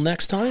 Until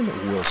next time,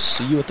 we'll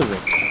see you at the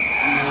rink.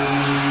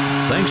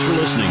 Thanks for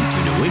listening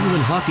to New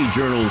England Hockey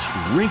Journal's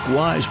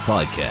Rinkwise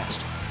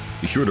podcast.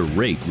 Be sure to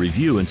rate,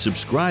 review, and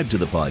subscribe to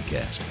the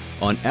podcast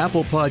on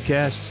Apple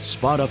Podcasts,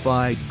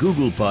 Spotify,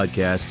 Google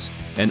Podcasts,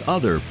 and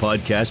other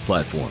podcast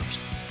platforms.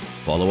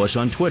 Follow us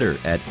on Twitter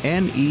at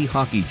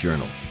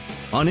NEHockeyJournal,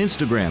 on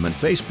Instagram and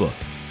Facebook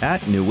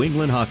at New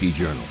England Hockey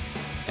Journal,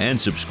 and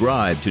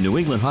subscribe to New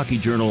England Hockey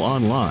Journal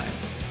online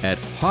at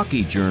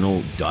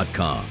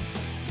hockeyjournal.com.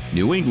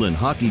 New England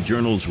Hockey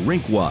Journal's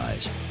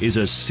Rinkwise is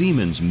a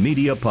Siemens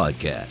Media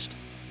podcast.